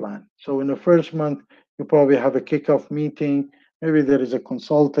business plan. So in the first month, you probably have a kickoff meeting. Maybe there is a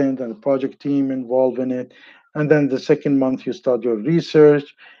consultant and a project team involved in it. And then the second month, you start your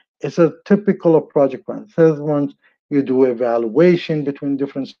research. It's a typical of project plan. Third month, you do evaluation between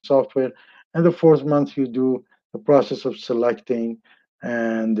different software. And the fourth month, you do the process of selecting.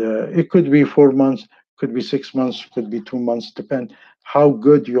 And it could be 4 months, could be 6 months, could be 2 months, depend how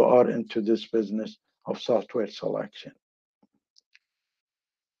good you are into this business of software selection.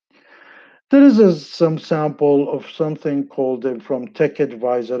 There is some sample of something called from Tech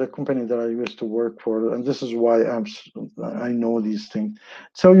Advisor, a company that I used to work for, and this is why I know these things.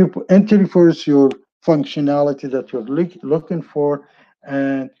 So you enter first your functionality that you're looking for,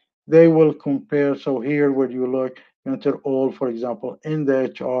 and they will compare. So here, where you look, you enter all, for example, in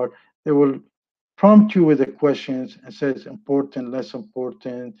the HR, they will prompt you with the questions and says important, less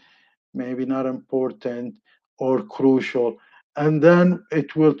important, maybe not important or crucial. And then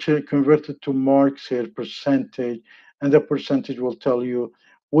it will convert it to marks here, percentage, and the percentage will tell you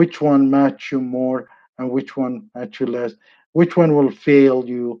which one match you more and which one match you less, which one will fail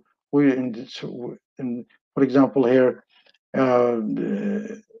you. We in, in for example here,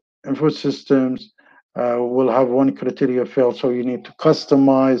 info systems will have one criteria fail, so you need to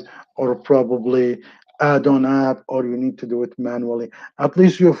customize or probably add on app, or you need to do it manually. At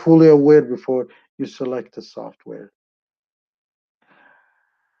least you're fully aware before you select the software.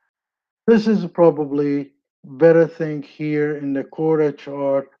 This is probably better thing here in the core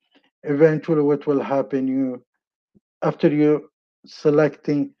HR. Eventually, what will happen, you after you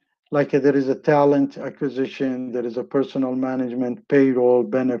selecting, like there is a talent acquisition, there is a personal management, payroll,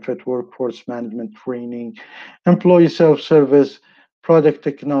 benefit, workforce management, training, employee self-service, product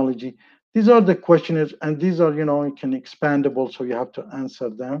technology. These are the questionnaires, and these are, can expandable, so you have to answer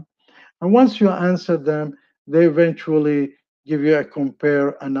them. And once you answer them, they eventually give you a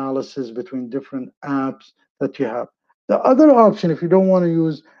compare analysis between different apps that you have. The other option, if you don't want to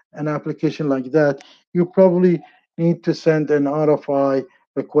use an application like that, you probably need to send an RFI,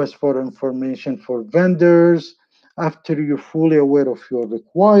 request for information, for vendors after you're fully aware of your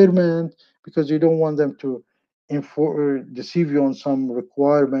requirement, because you don't want them to deceive you on some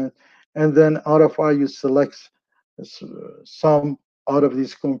requirement. And then RFI, you select some out of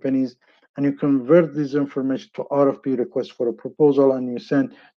these companies, and you convert this information to RFP, request for a proposal, and you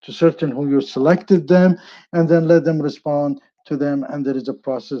send to certain who you selected them, and then let them respond to them, and there is a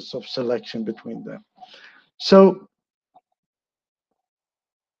process of selection between them. So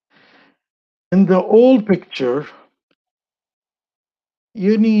in the old picture,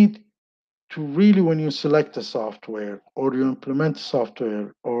 you need to really, when you select a software or you implement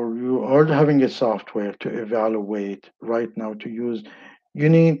software or you are having a software to evaluate right now to use, you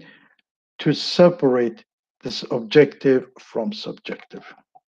need to separate this objective from subjective.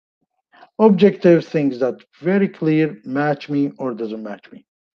 Objective things that very clear match me or doesn't match me.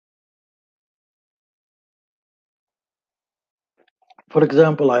 For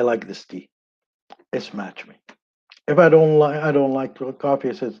example, I like this tea. It's match me. If I don't like coffee,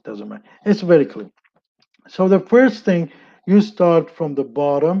 it says it doesn't match. It's very clear. So the first thing, you start from the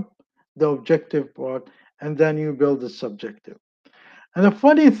bottom, the objective part, and then you build the subjective. And the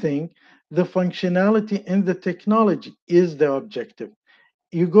funny thing, the functionality in the technology is the objective.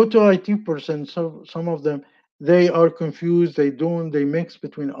 You go to IT person, so some of them, they are confused, they mix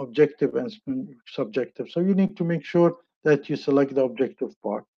between objective and subjective. So you need to make sure that you select the objective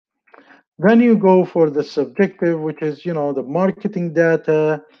part. Then you go for the subjective, which is, the marketing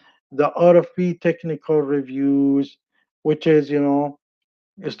data, the RFP technical reviews, which is, you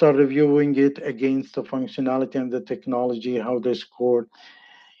start reviewing it against the functionality and the technology, how they scored.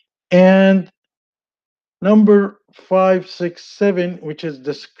 And number 5, 6, 7, which is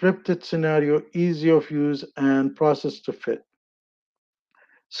the scripted scenario, easy of use and process to fit.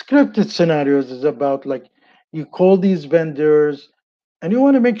 Scripted scenarios is about, like, you call these vendors and you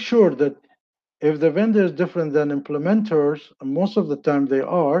want to make sure that if the vendor is different than implementers, and most of the time they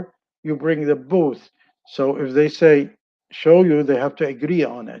are, you bring them both. So if they say show you, they have to agree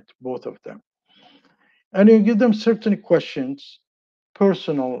on it, both of them. And you give them certain questions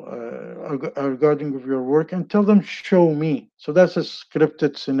personal regarding of your work and tell them show me. So that's a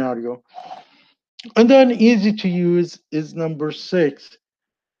scripted scenario. And then easy to use is number six.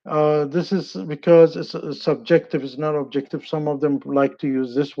 This is because it's subjective, it's not objective. Some of them like to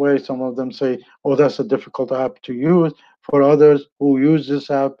use this way. Some of them say, oh, that's a difficult app to use. For others who use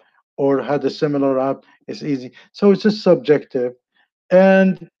this app or had a similar app, it's easy. So it's just subjective.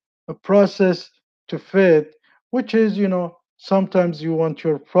 And a process to fit, which is, sometimes you want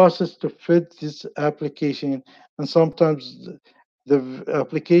your process to fit this application, and sometimes the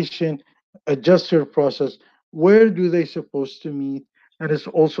application adjusts your process. Where do they supposed to meet? And it's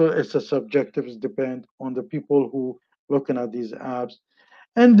a subjective, it depends on the people who looking at these apps.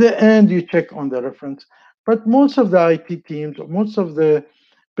 And the end you check on the reference. But most of the IT teams, most of the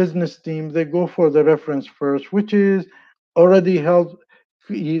business team, they go for the reference first, which is already help.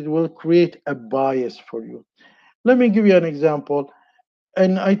 It will create a bias for you. Let me give you an example.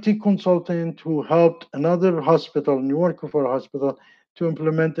 An IT consultant who helped another hospital, New York for a hospital, to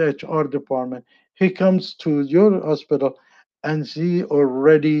implement the HR department. He comes to your hospital and see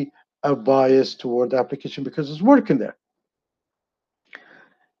already a bias toward the application because it's working there.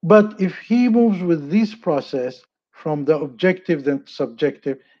 But if he moves with this process from the objective then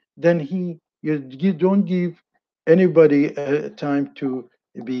subjective, then you don't give anybody a time to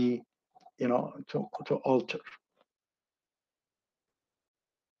be, to alter.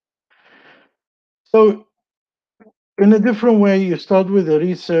 So in a different way, you start with the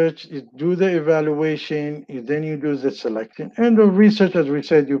research, you do the evaluation, then you do the selection. And the research, as we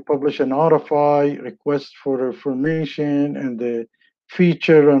said, you publish an RFI, request for information, and the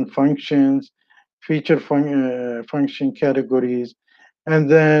feature and functions, function categories. And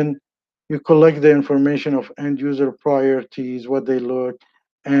then you collect the information of end user priorities, what they look,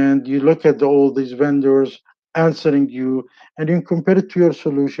 and you look at all these vendors answering you, and you compare it to your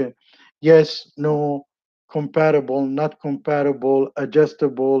solution. Yes, no, compatible, not compatible,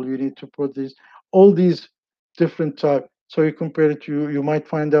 adjustable. You need to put these all these different type. So you compare it to you might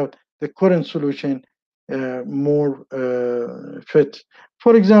find out the current solution more fit.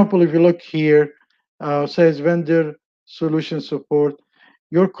 For example, if you look here, says vendor solution support.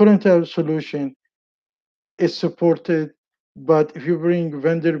 Your current solution is supported, but if you bring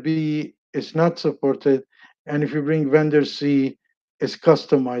vendor B, it's not supported, and if you bring vendor C, it's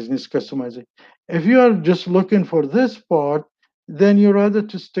customizing. If you are just looking for this part, then you rather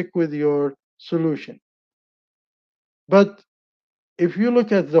to stick with your solution. But if you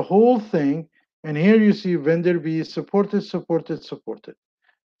look at the whole thing, and here you see vendor B is supported, supported, supported.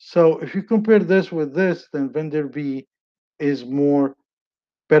 So if you compare this with this, then vendor B is more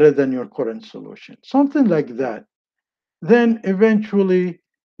better than your current solution. Something like that. Then eventually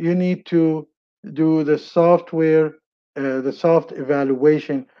you need to do the software, the soft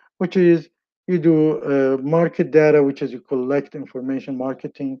evaluation, which is you do market data, which is you collect information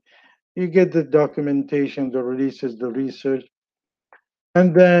marketing, you get the documentation, the releases, the research,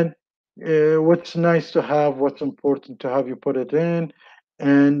 and then what's nice to have, what's important to have, you put it in,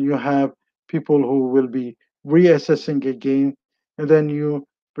 and you have people who will be reassessing again, and then you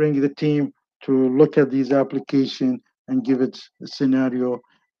bring the team to look at these applications and give it a scenario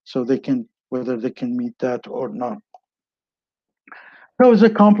so they can whether they can meet that or not. So it's a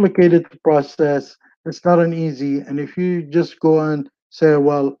complicated process. It's not an easy, and if you just go and say,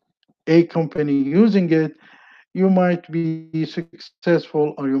 well, a company using it, you might be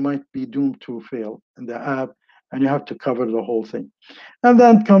successful or you might be doomed to fail in the app, and you have to cover the whole thing. And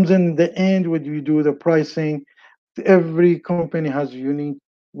then comes in the end when you do the pricing. Every company has a unique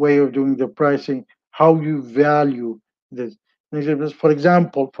way of doing the pricing, how you value this. For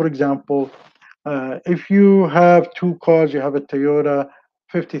example, if you have two cars, you have a Toyota,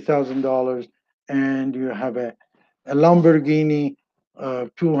 $50,000, and you have a Lamborghini,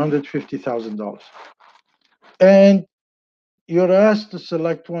 $250,000, and you're asked to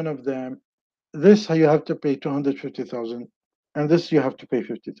select one of them. This you have to pay 250,000, and this you have to pay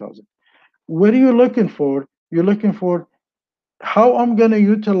 50,000. What are you looking for? You're looking for how I'm gonna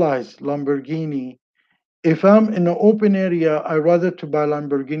utilize Lamborghini. If I'm in an open area, I rather to buy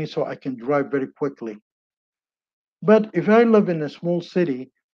Lamborghini so I can drive very quickly. But if I live in a small city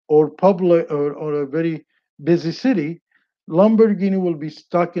or public or a very busy city, Lamborghini will be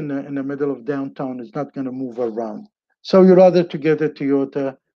stuck in the middle of downtown. It's not going to move around. So you rather to get a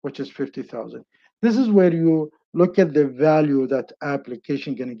Toyota, which is 50,000. This is where you look at the value that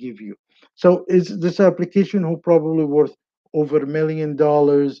application going to give you. So is this application who probably worth over $1 million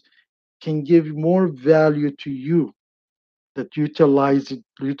can give more value to you that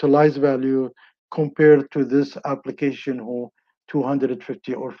utilize value compared to this application who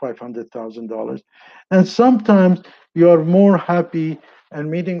 250 or $500,000. And sometimes you are more happy and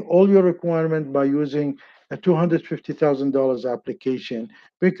meeting all your requirement by using a $250,000 application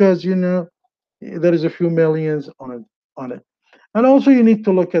because there is a few millions on it. And also you need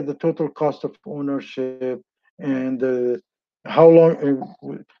to look at the total cost of ownership and how long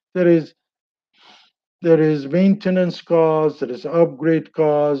there is there is maintenance costs, there is upgrade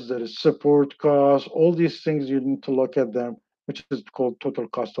costs, there is support costs. All these things you need to look at them, which is called total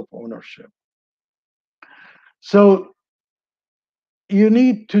cost of ownership. So you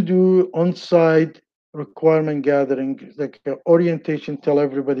need to do on-site requirement gathering, like orientation, tell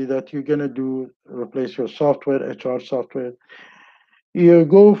everybody that you're gonna do replace your software, HR software. You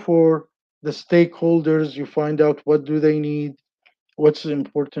go for the stakeholders, you find out what do they need, what's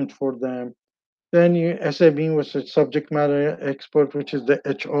important for them. Then you SME was a subject matter expert, which is the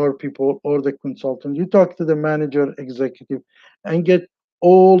HR people or the consultant. You talk to the manager, executive, and get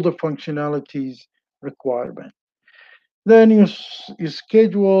all the functionalities requirement. Then you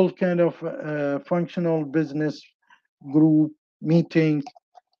schedule kind of functional business group meeting,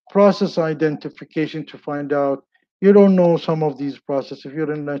 process identification to find out. You don't know some of these processes. If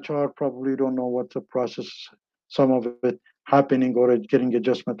you're in HR, probably don't know what the process, some of it happening or getting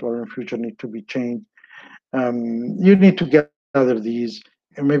adjustment or in future need to be changed. You need to gather these.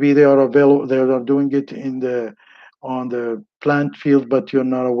 And maybe they are available. They are doing it on the plant field, but you're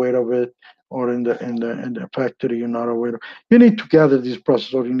not aware of it, or in the factory you're not aware of. You need to gather these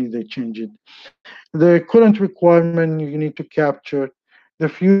processes, or you need to change it. The current requirement you need to capture, the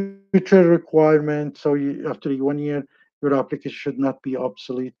future requirement. So after 1 year, your application should not be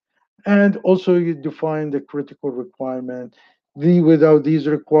obsolete. And also you define the critical requirement. Without these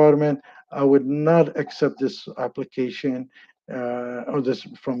requirements, I would not accept this application or this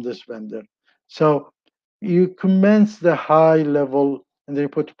from this vendor. So you commence the high level and they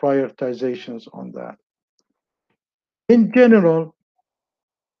put prioritizations on that. In general,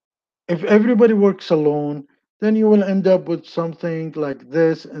 if everybody works alone, then you will end up with something like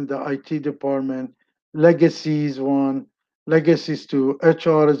this in the IT department. Legacies one, legacies two,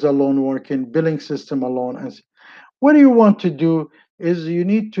 HR is alone working, billing system alone. And what you want to do is you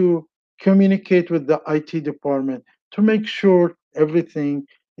need to communicate with the IT department to make sure everything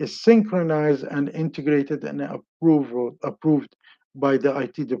is synchronized and integrated and approved by the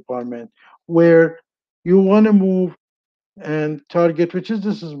IT department. Where you want to move and target, which is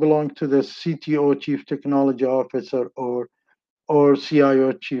this is belong to the CTO, Chief Technology Officer, or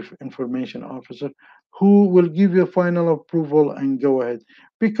CIO, Chief Information Officer, who will give you final approval and go ahead.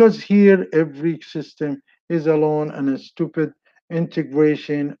 Because here every system is alone and a stupid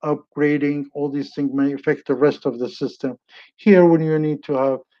integration, upgrading, all these things may affect the rest of the system. Here, when you need to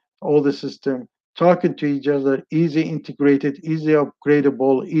have all the system talking to each other, easy integrated, easy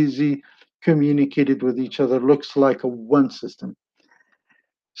upgradable, easy communicated with each other, looks like a one system.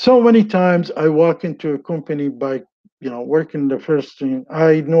 So many times I walk into a company by, working the first thing,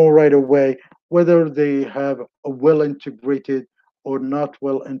 I know right away whether they have a well integrated or not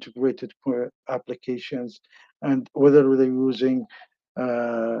well integrated applications, and whether they're using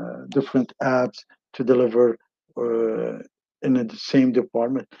different apps to deliver uh, in the same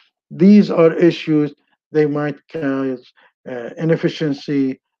department. These are issues they might cause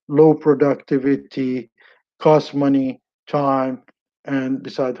inefficiency, low productivity, cost money, time, and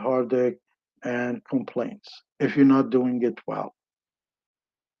beside heartache and complaints if you're not doing it well.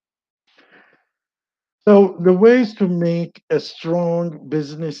 So the ways to make a strong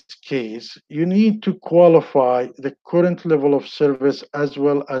business case, you need to qualify the current level of service as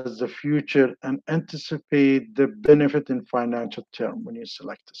well as the future and anticipate the benefit in financial term when you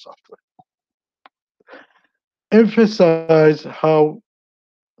select the software. Emphasize how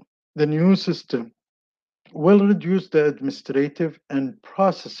the new system will reduce the administrative and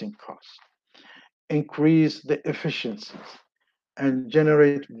processing costs, increase the efficiencies, and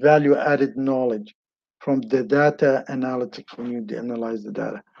generate value added knowledge from the data analytics when you analyze the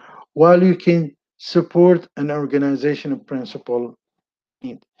data, while you can support an organizational principle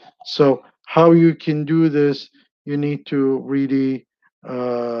need. So, how you can do this, you need to really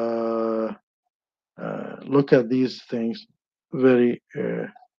look at these things very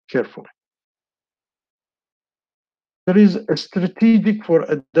carefully. There is a strategic for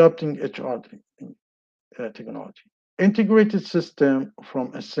adopting HR technology. Integrated system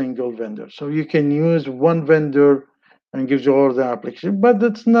from a single vendor. So you can use one vendor and gives you all the application, but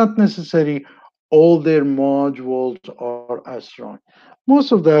that's not necessary. All their modules are as strong.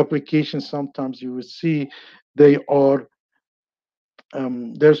 Most of the applications, sometimes you will see they are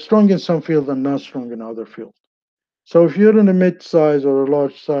they're strong in some field and not strong in other field. So if you're in a mid-size or a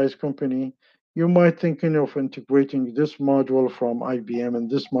large-size company, you might thinking of integrating this module from IBM and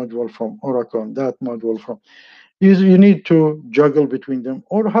this module from Oracle and that module from. You need to juggle between them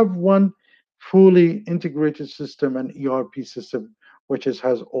or have one fully integrated system, an ERP system, which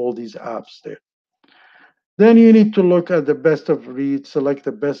has all these apps there. Then you need to look at the best of breed, select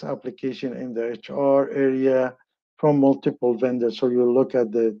the best application in the HR area from multiple vendors. So you look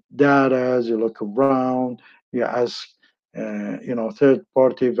at the data, you look around, you ask,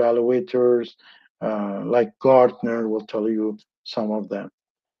 third-party evaluators like Gartner will tell you some of them.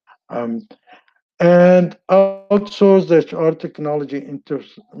 Um, and outsource the HR technology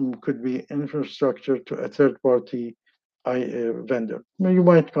could be infrastructure to a third-party vendor. You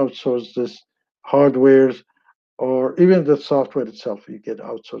might outsource this hardware or even the software itself. You get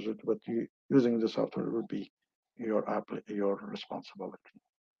outsourced, but you using the software would be your responsibility.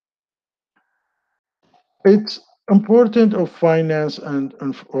 It's important of finance and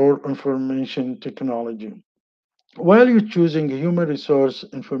or information technology. While you're choosing a human resource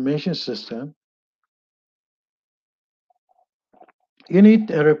information system, you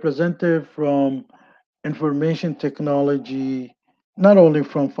need a representative from information technology, not only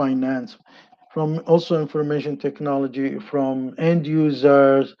from finance, from also information technology, from end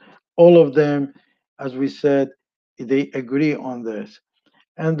users, all of them, as we said, they agree on this.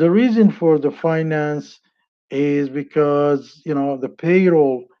 And the reason for the finance is because, the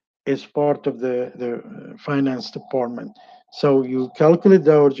payroll is part of the finance department. So you calculate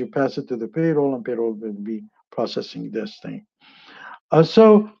the hours, you pass it to the payroll, and payroll will be processing this thing.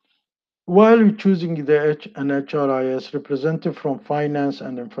 So while you're choosing an HRIS, representative from finance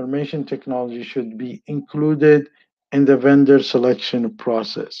and information technology should be included in the vendor selection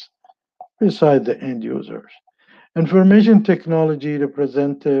process, beside the end users. Information technology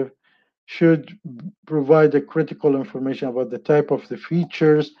representative should provide the critical information about the type of the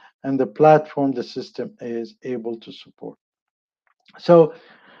features and the platform the system is able to support. So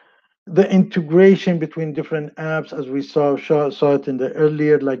the integration between different apps, as we saw it in the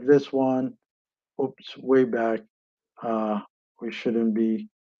earlier, like this one, oops, way back. Uh, we shouldn't be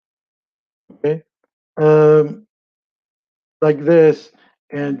okay. Um, like this,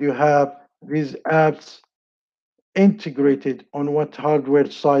 and you have these apps integrated on what hardware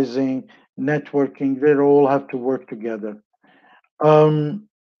sizing, networking, they all have to work together.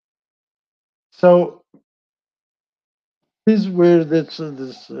 So this is where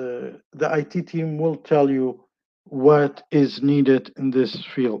the IT team will tell you what is needed in this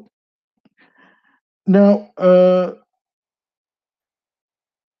field. Now, the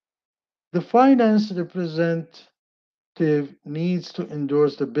finance representative needs to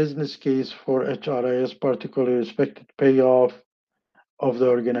endorse the business case for HRIS, particularly expected payoff of the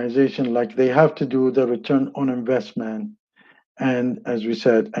organization, like they have to do the return on investment and, as we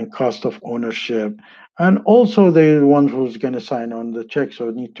said, and cost of ownership. And also they're the one who's going to sign on the check,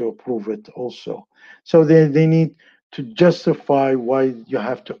 so need to approve it also. So they need to justify why you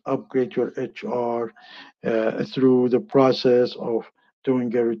have to upgrade your HR through the process of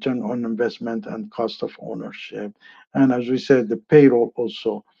doing a return on investment and cost of ownership. And as we said, the payroll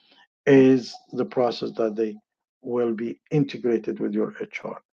also is the process that they will be integrated with your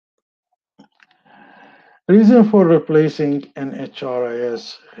HR. Reason for replacing an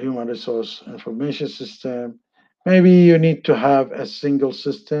HRIS, human resource information system, maybe you need to have a single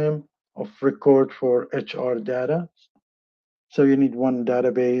system of record for HR data. So you need one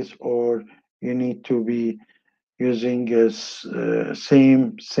database, or you need to be using a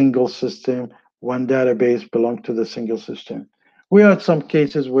same single system, one database belong to the single system. We had some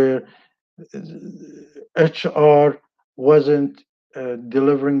cases where HR wasn't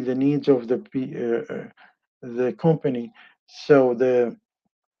delivering the needs of the company. So the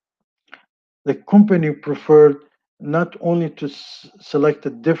company preferred not only to select a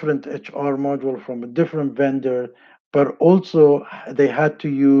different HR module from a different vendor, but also they had to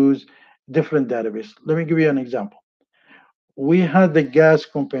use different database. Let me give you an example. We had the gas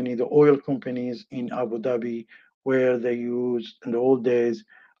company, the oil companies in Abu Dhabi, where they used in the old days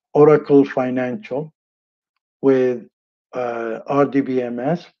Oracle Financial with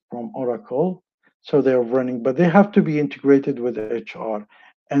RDBMS from Oracle. So they're running, but they have to be integrated with HR.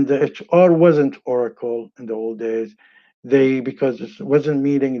 And the HR wasn't Oracle in the old days. Because it wasn't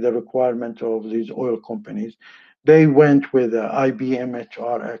meeting the requirement of these oil companies, they went with the IBM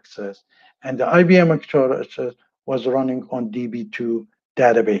HR Access. And the IBM HR Access was running on DB2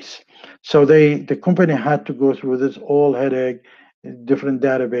 database. So the company had to go through this whole headache, different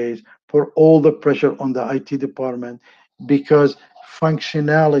database, for all the pressure on the IT department because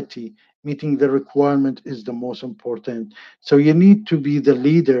functionality meeting the requirement is the most important. So you need to be the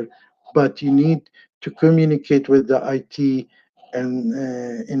leader, but you need to communicate with the IT and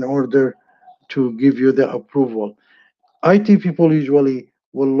in order to give you the approval. IT people usually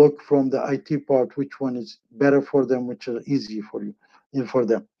will look from the IT part which one is better for them, which is easy for you for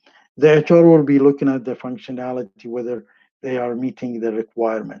them. The HR will be looking at the functionality, whether they are meeting the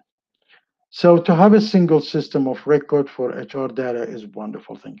requirement. So to have a single system of record for HR data is a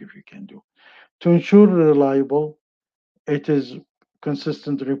wonderful thing if you can do. To ensure reliable, it is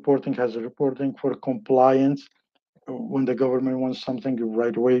consistent reporting, has a reporting for compliance. When the government wants something,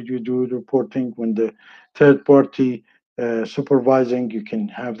 right away you do reporting. When the third party supervising, you can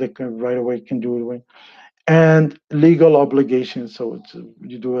have the right away can do it. And legal obligations, so it's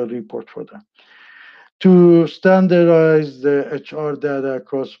you do a report for that. To standardize the HR data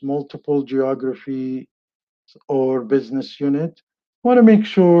across multiple geography or business unit, want to make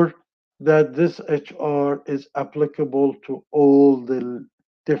sure that this HR is applicable to all the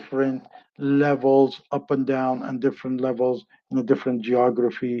different levels up and down and different levels in a different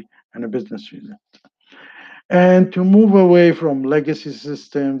geography and a business unit. And to move away from legacy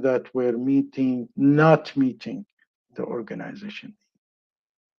systems that were not meeting the organization.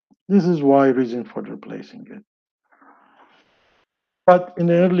 This is why reason for replacing it. But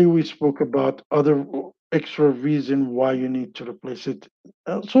in early, we spoke about other extra reason why you need to replace it.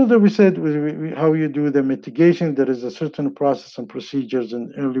 So that we said how you do the mitigation. There is a certain process and procedures,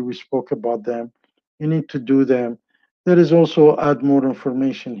 and early we spoke about them. You need to do them. There is also add more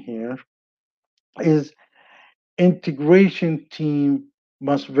information here. Is integration team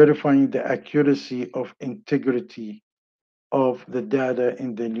must verify the accuracy of integrity of the data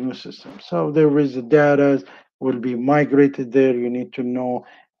in the new system. So there is the data will be migrated there. You need to know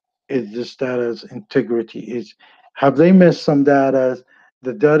is this data's integrity is have they missed some data,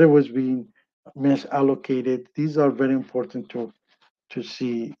 the data was being misallocated. These are very important to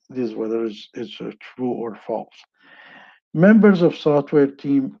see this whether it's true or false. Members of software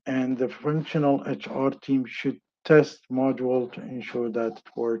team and the functional HR team should test module to ensure that it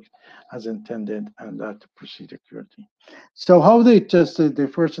works as intended and that proceed accurately. So how they tested, they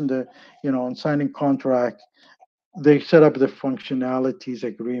first in the on signing contract, they set up the functionalities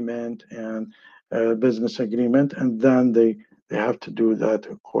agreement and business agreement, and then they have to do that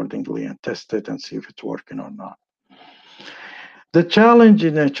accordingly and test it and see if it's working or not. The challenge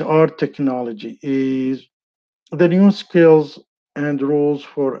in HR technology is the new skills and rules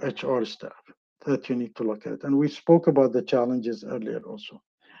for HR staff that you need to look at. And we spoke about the challenges earlier also.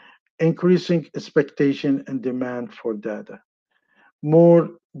 Increasing expectation and demand for data, more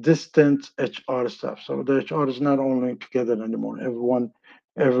distant HR staff. So the HR is not only together anymore.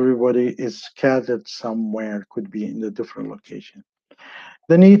 Everybody is scattered somewhere, could be in a different location.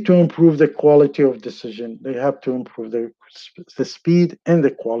 The need to improve the quality of decision. They have to improve the speed and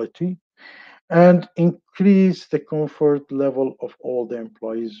the quality and increase the comfort level of all the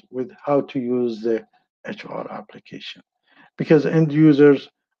employees with how to use the HR application. Because end users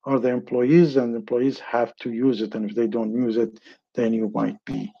are the employees, and employees have to use it. And if they don't use it, then you might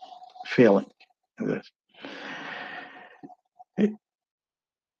be failing in this.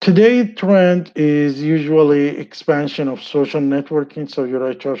 Today, trend is usually expansion of social networking. So your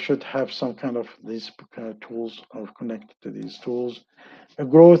HR should have some kind of these tools or connected to these tools. A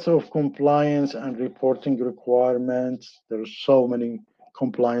growth of compliance and reporting requirements. There's so many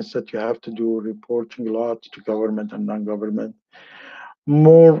compliance that you have to do, reporting a lot to government and non-government.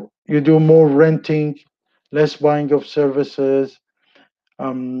 More you do more renting, less buying of services.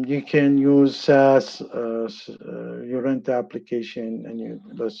 You can use SaaS, you rent the application, and you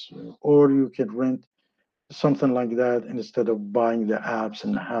less, or you can rent something like that instead of buying the apps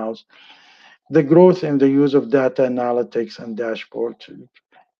in the house. The growth in the use of data analytics and dashboards.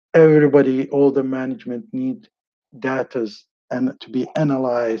 Everybody, all the management need data and to be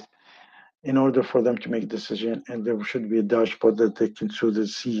analyzed in order for them to make decision. And there should be a dashboard that they can show the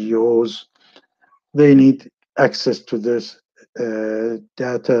CEOs. They need access to this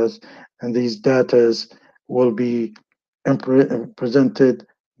data, and these data will be presented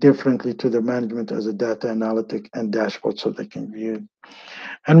differently to the management as a data analytic and dashboard so they can view it.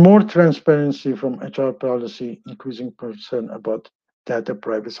 And more transparency from HR policy, increasing concern about data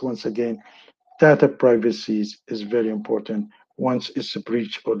privacy. Once again, data privacy is very important. Once it's a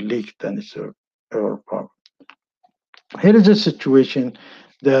breach or leaked, then it's a problem. Here is a situation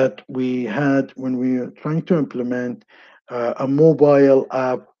that we had when we were trying to implement a mobile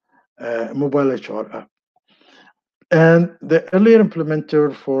app, mobile HR app. And the earlier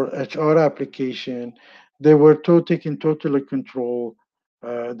implementer for HR application, they were taking totally control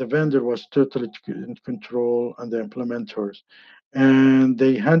The vendor was totally in control, and the implementers, and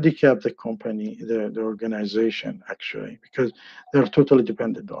they handicap the company, the organization, actually, because they're totally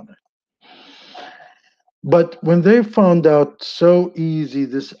dependent on it. But when they found out so easy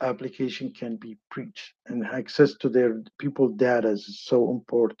this application can be breached, and access to their people data is so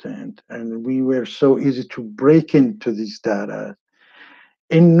important, and we were so easy to break into these data,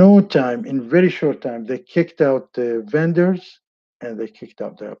 in no time, in very short time, they kicked out the vendors and they kicked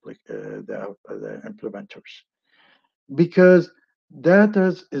out the implementers, because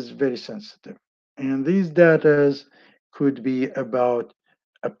data is very sensitive, and these data could be about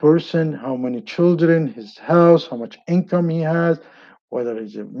a person, how many children, his house, how much income he has, whether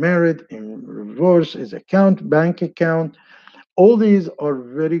he's married, in reverse, his account, bank account. All these are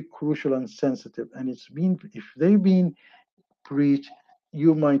very crucial and sensitive, and it's been, if they've been breached,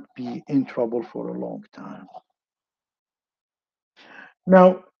 you might be in trouble for a long time.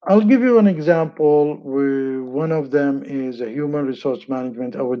 Now, I'll give you an example where one of them is a human resource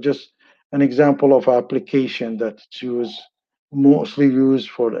management. I would just an example of application that's used, mostly used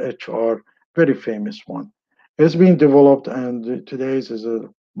for HR, very famous one. It's been developed, and today's is a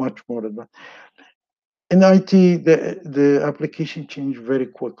much more advanced. In IT, the application changed very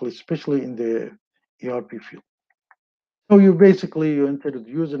quickly, especially in the ERP field. So you enter the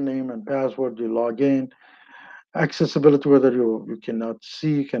username and password, you log in. Accessibility, whether you cannot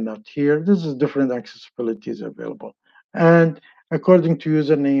see, cannot hear, this is different accessibilities available. And according to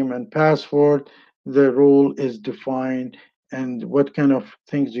username and password, the role is defined, and what kind of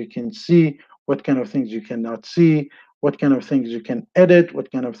things you can see, what kind of things you cannot see, what kind of things you can edit,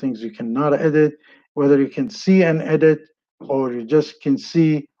 what kind of things you cannot edit, whether you can see and edit, or you just can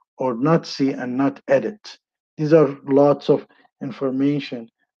see or not see and not edit. These are lots of information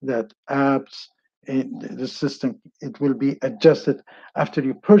that apps in the system, it will be adjusted after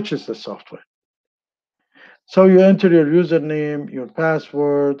you purchase the software. So you enter your username, your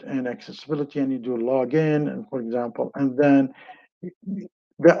password, and accessibility, and you do login, and for example, and then the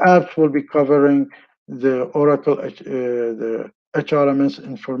apps will be covering the Oracle, the HRMS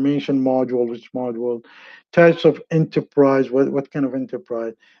information module, which module, types of enterprise, what kind of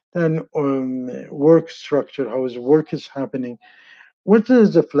enterprise, then work structure, how is work is happening, what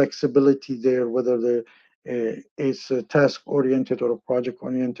is the flexibility there, whether the is task oriented or project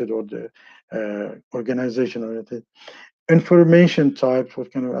oriented or the organization oriented, information types,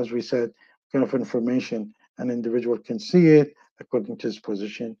 what kind of, as we said, kind of information an individual can see it according to his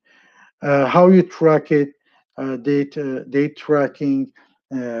position, how you track it, date tracking,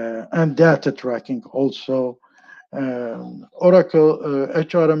 and data tracking also, Oracle,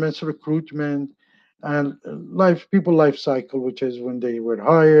 HRMS recruitment, and life cycle, which is when they were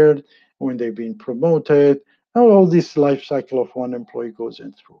hired, when they've been promoted, how all this life cycle of one employee goes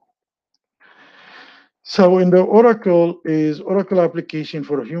in through. So in the Oracle is Oracle application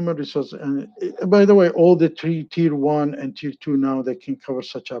for human resource, and by the way, all the three tier one and tier two now they can cover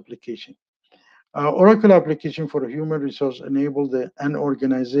such application. Oracle application for human resource enable an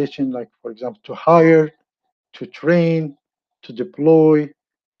organization, like for example, to hire, to train, to deploy,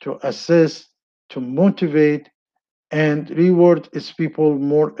 to assist, to motivate, and reward its people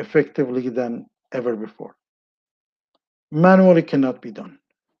more effectively than ever before. Manually cannot be done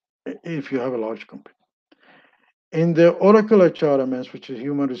if you have a large company. In the Oracle HRMS, which is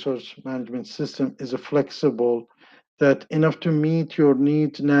Human Resource Management System, is a flexible that enough to meet your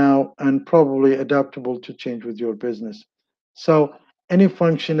needs now and probably adaptable to change with your business. So any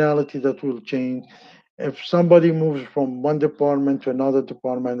functionality that will change, if somebody moves from one department to another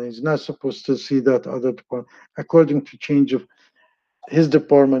department, he's not supposed to see that other department according to change of his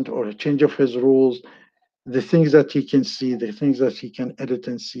department or a change of his rules, the things that he can see, the things that he can edit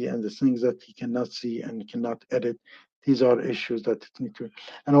and see, and the things that he cannot see and cannot edit. These are issues that need to,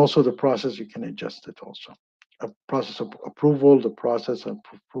 and also the process, you can adjust it also. A process of approval, the process of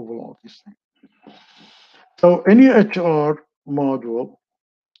approval, all these things. So any HR module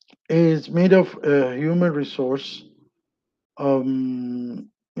is made of human resource,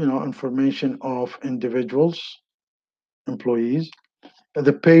 information of individuals, employees,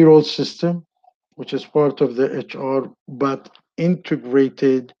 the payroll system, which is part of the HR, but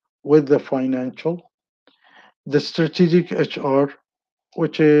integrated with the financial, the strategic HR,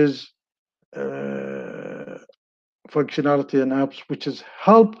 which is functionality and apps, which is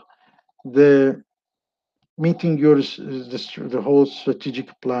help the meeting the whole strategic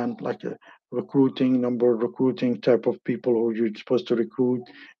plan, like a recruiting number, recruiting type of people who you're supposed to recruit,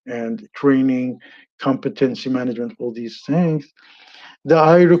 and training, competency management, all these things. The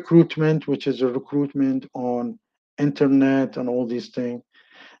I recruitment, which is a recruitment on internet and all these things.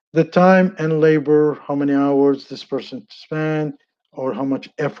 The time and labor, how many hours this person spent, or how much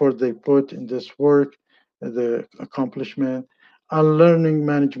effort they put in this work, the accomplishment, a learning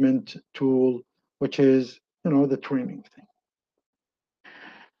management tool, which is, the training thing.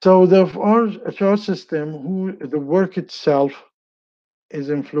 So the HR system, who the work itself is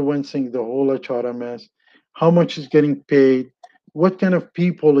influencing the whole HRMS, how much is getting paid, what kind of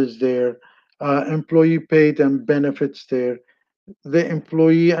people is there, employee paid and benefits there, the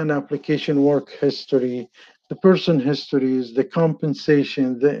employee and application work history, the person histories, the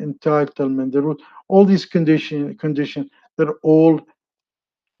compensation, the entitlement, the root, all these condition that all,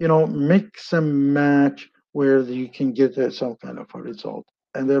 mix and match where you can get some kind of a result.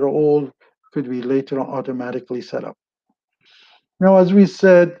 And they're all could be later on automatically set up. Now, as we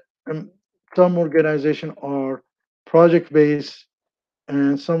said, some organization are project based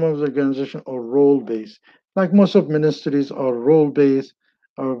and some of the organization are role based. Like most of ministries are role based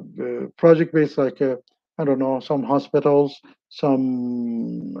or project based. Like I don't know, some hospitals,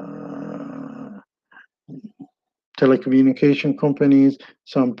 some telecommunication companies,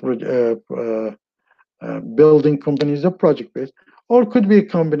 some building companies are project based, or could be a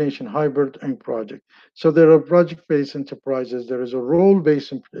combination, hybrid and project. So there are project based enterprises, there is a role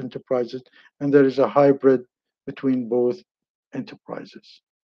based enterprises, and there is a hybrid between both enterprises.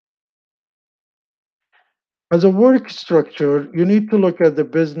 As a work structure, you need to look at the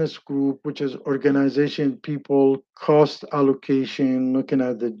business group, which is organization, people, cost allocation, looking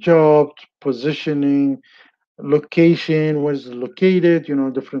at the job, positioning, location, where is it located,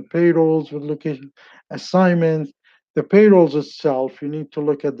 different payrolls with location, assignments. The payrolls itself, you need to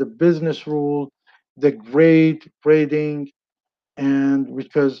look at the business rule, the grading, and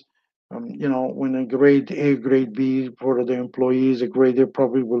because when a grade A, grade B for the employees, a grade A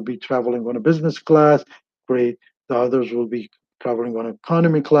probably will be traveling on a business class, grade the others will be traveling on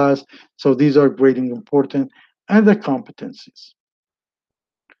economy class. So these are grading important, and the competencies.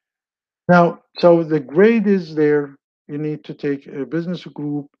 Now, so the grade is there. You need to take a business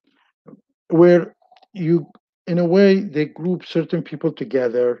group where you, in a way, they group certain people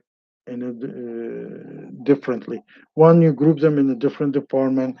together in differently. One, you group them in a different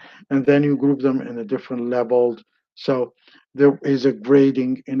department, and then you group them in a different levels. So there is a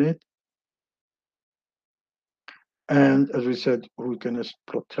grading in it. And as we said, we can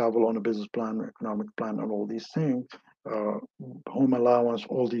travel on a business plan, economic plan, and all these things, uh, home allowance,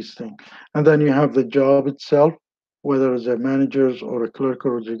 all these things. And then you have the job itself, whether it's a manager's or a clerk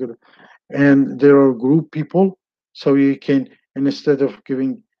or executive, and there are group people. So you can, instead of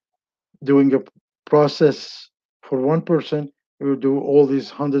doing a process for one person, you do all these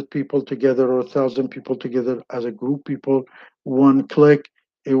 100 people together or 1,000 people together as a group people, one click,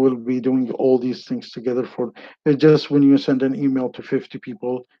 it will be doing all these things together for it's just when you send an email to 50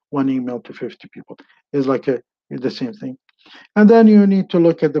 people, one email to 50 people is like the same thing. And then you need to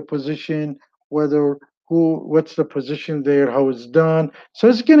look at the position, whether what's the position there, how it's done. So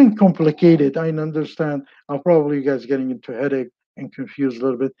it's getting complicated. I understand. I'm probably you guys getting into headache and confused a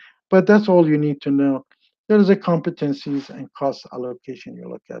little bit, but that's all you need to know. There is a competencies and cost allocation. You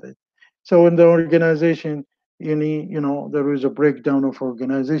look at it. So in the organization, there is a breakdown of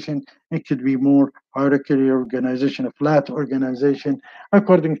organization. It could be more hierarchy organization, a flat organization,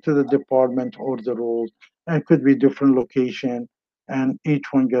 according to the department or the role, and could be different location, and each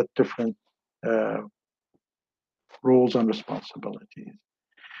one get different uh, roles and responsibilities.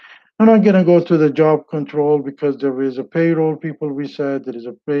 I'm not going to go to the job control because there is a payroll. People, we said there is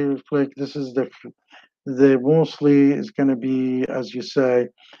a payroll. Like this is the mostly is going to be, as you say,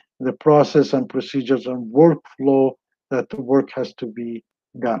 the process and procedures and workflow that the work has to be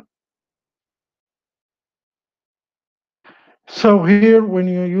done. So here, when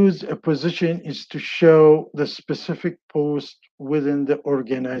you use a position, is to show the specific post within the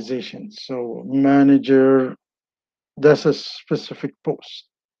organization. So manager, that's a specific post.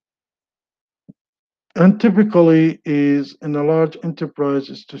 And typically is in a large enterprise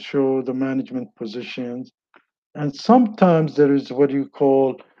is to show the management positions. And sometimes there is what you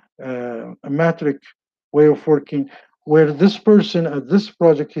call a metric way of working, where this person at this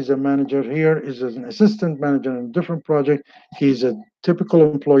project, he's a manager, here is an assistant manager in a different project, he's a typical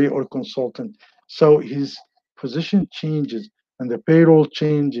employee or consultant. So his position changes and the payroll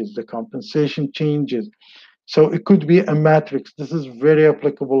changes, the compensation changes. So it could be a matrix. This is very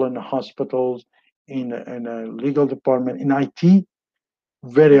applicable in hospitals, in a legal department, in IT,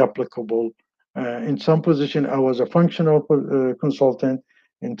 very applicable. In some position, I was a functional consultant.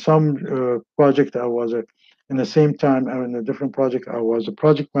 In some project, I was in the same time, in a different project, I was a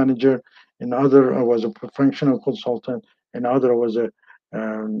project manager. In other, I was a functional consultant. In other, I was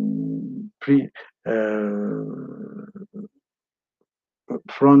pre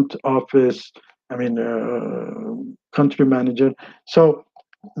front office, I mean, country manager. So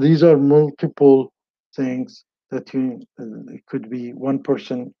these are multiple things that it could be one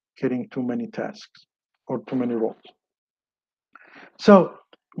person getting too many tasks or too many roles. So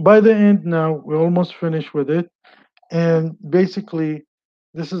by the end now, we're almost finished with it. And basically,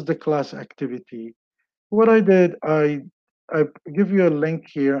 this is the class activity. What I did, I give you a link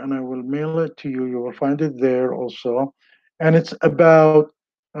here and I will mail it to you. You will find it there also. And it's about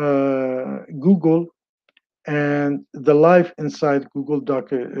Google and the life inside Google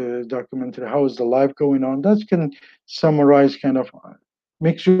documentary. How is the life going on? That can summarize kind of,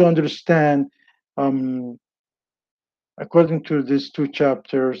 makes you understand, um, according to these two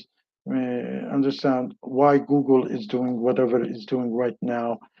chapters, understand why Google is doing whatever it's doing right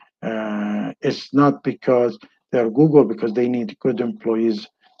now. It's not because they're Google, because they need good employees.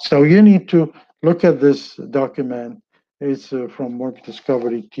 So you need to look at this document. It's from Work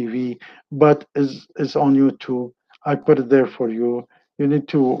Discovery TV, but is on YouTube. I put it there for you. You need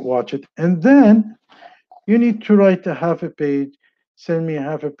to watch it, and then you need to write a half a page, send me a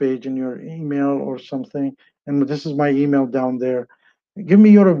half a page in your email or something. And this is my email down there. Give me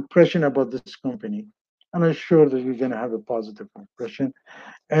your impression about this company. And I'm sure that you're going to have a positive impression.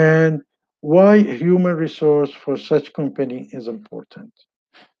 And why human resource for such company is important.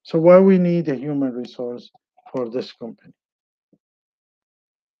 So why we need a human resource for this company.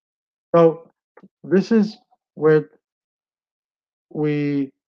 So this is what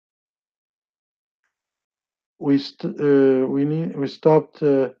we we stopped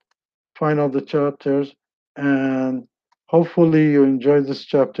final the chapters, and hopefully you enjoy this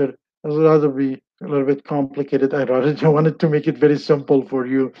chapter. I'd rather be a little bit complicated. I rather wanted to make it very simple for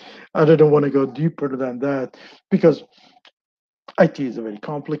you. I didn't want to go deeper than that because IT is a very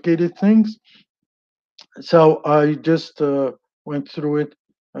complicated thing. So I just went through it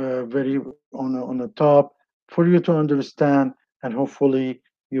very on the top for you to understand, and hopefully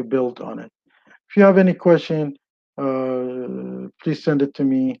you build on it. If you have any question, please send it to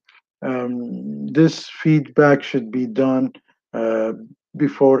me. This feedback should be done uh,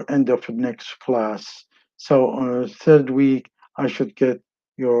 before end of next class. So on the third week, I should get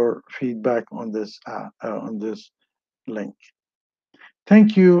your feedback on this link.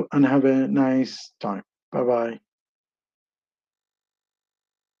 Thank you and have a nice time. Bye bye.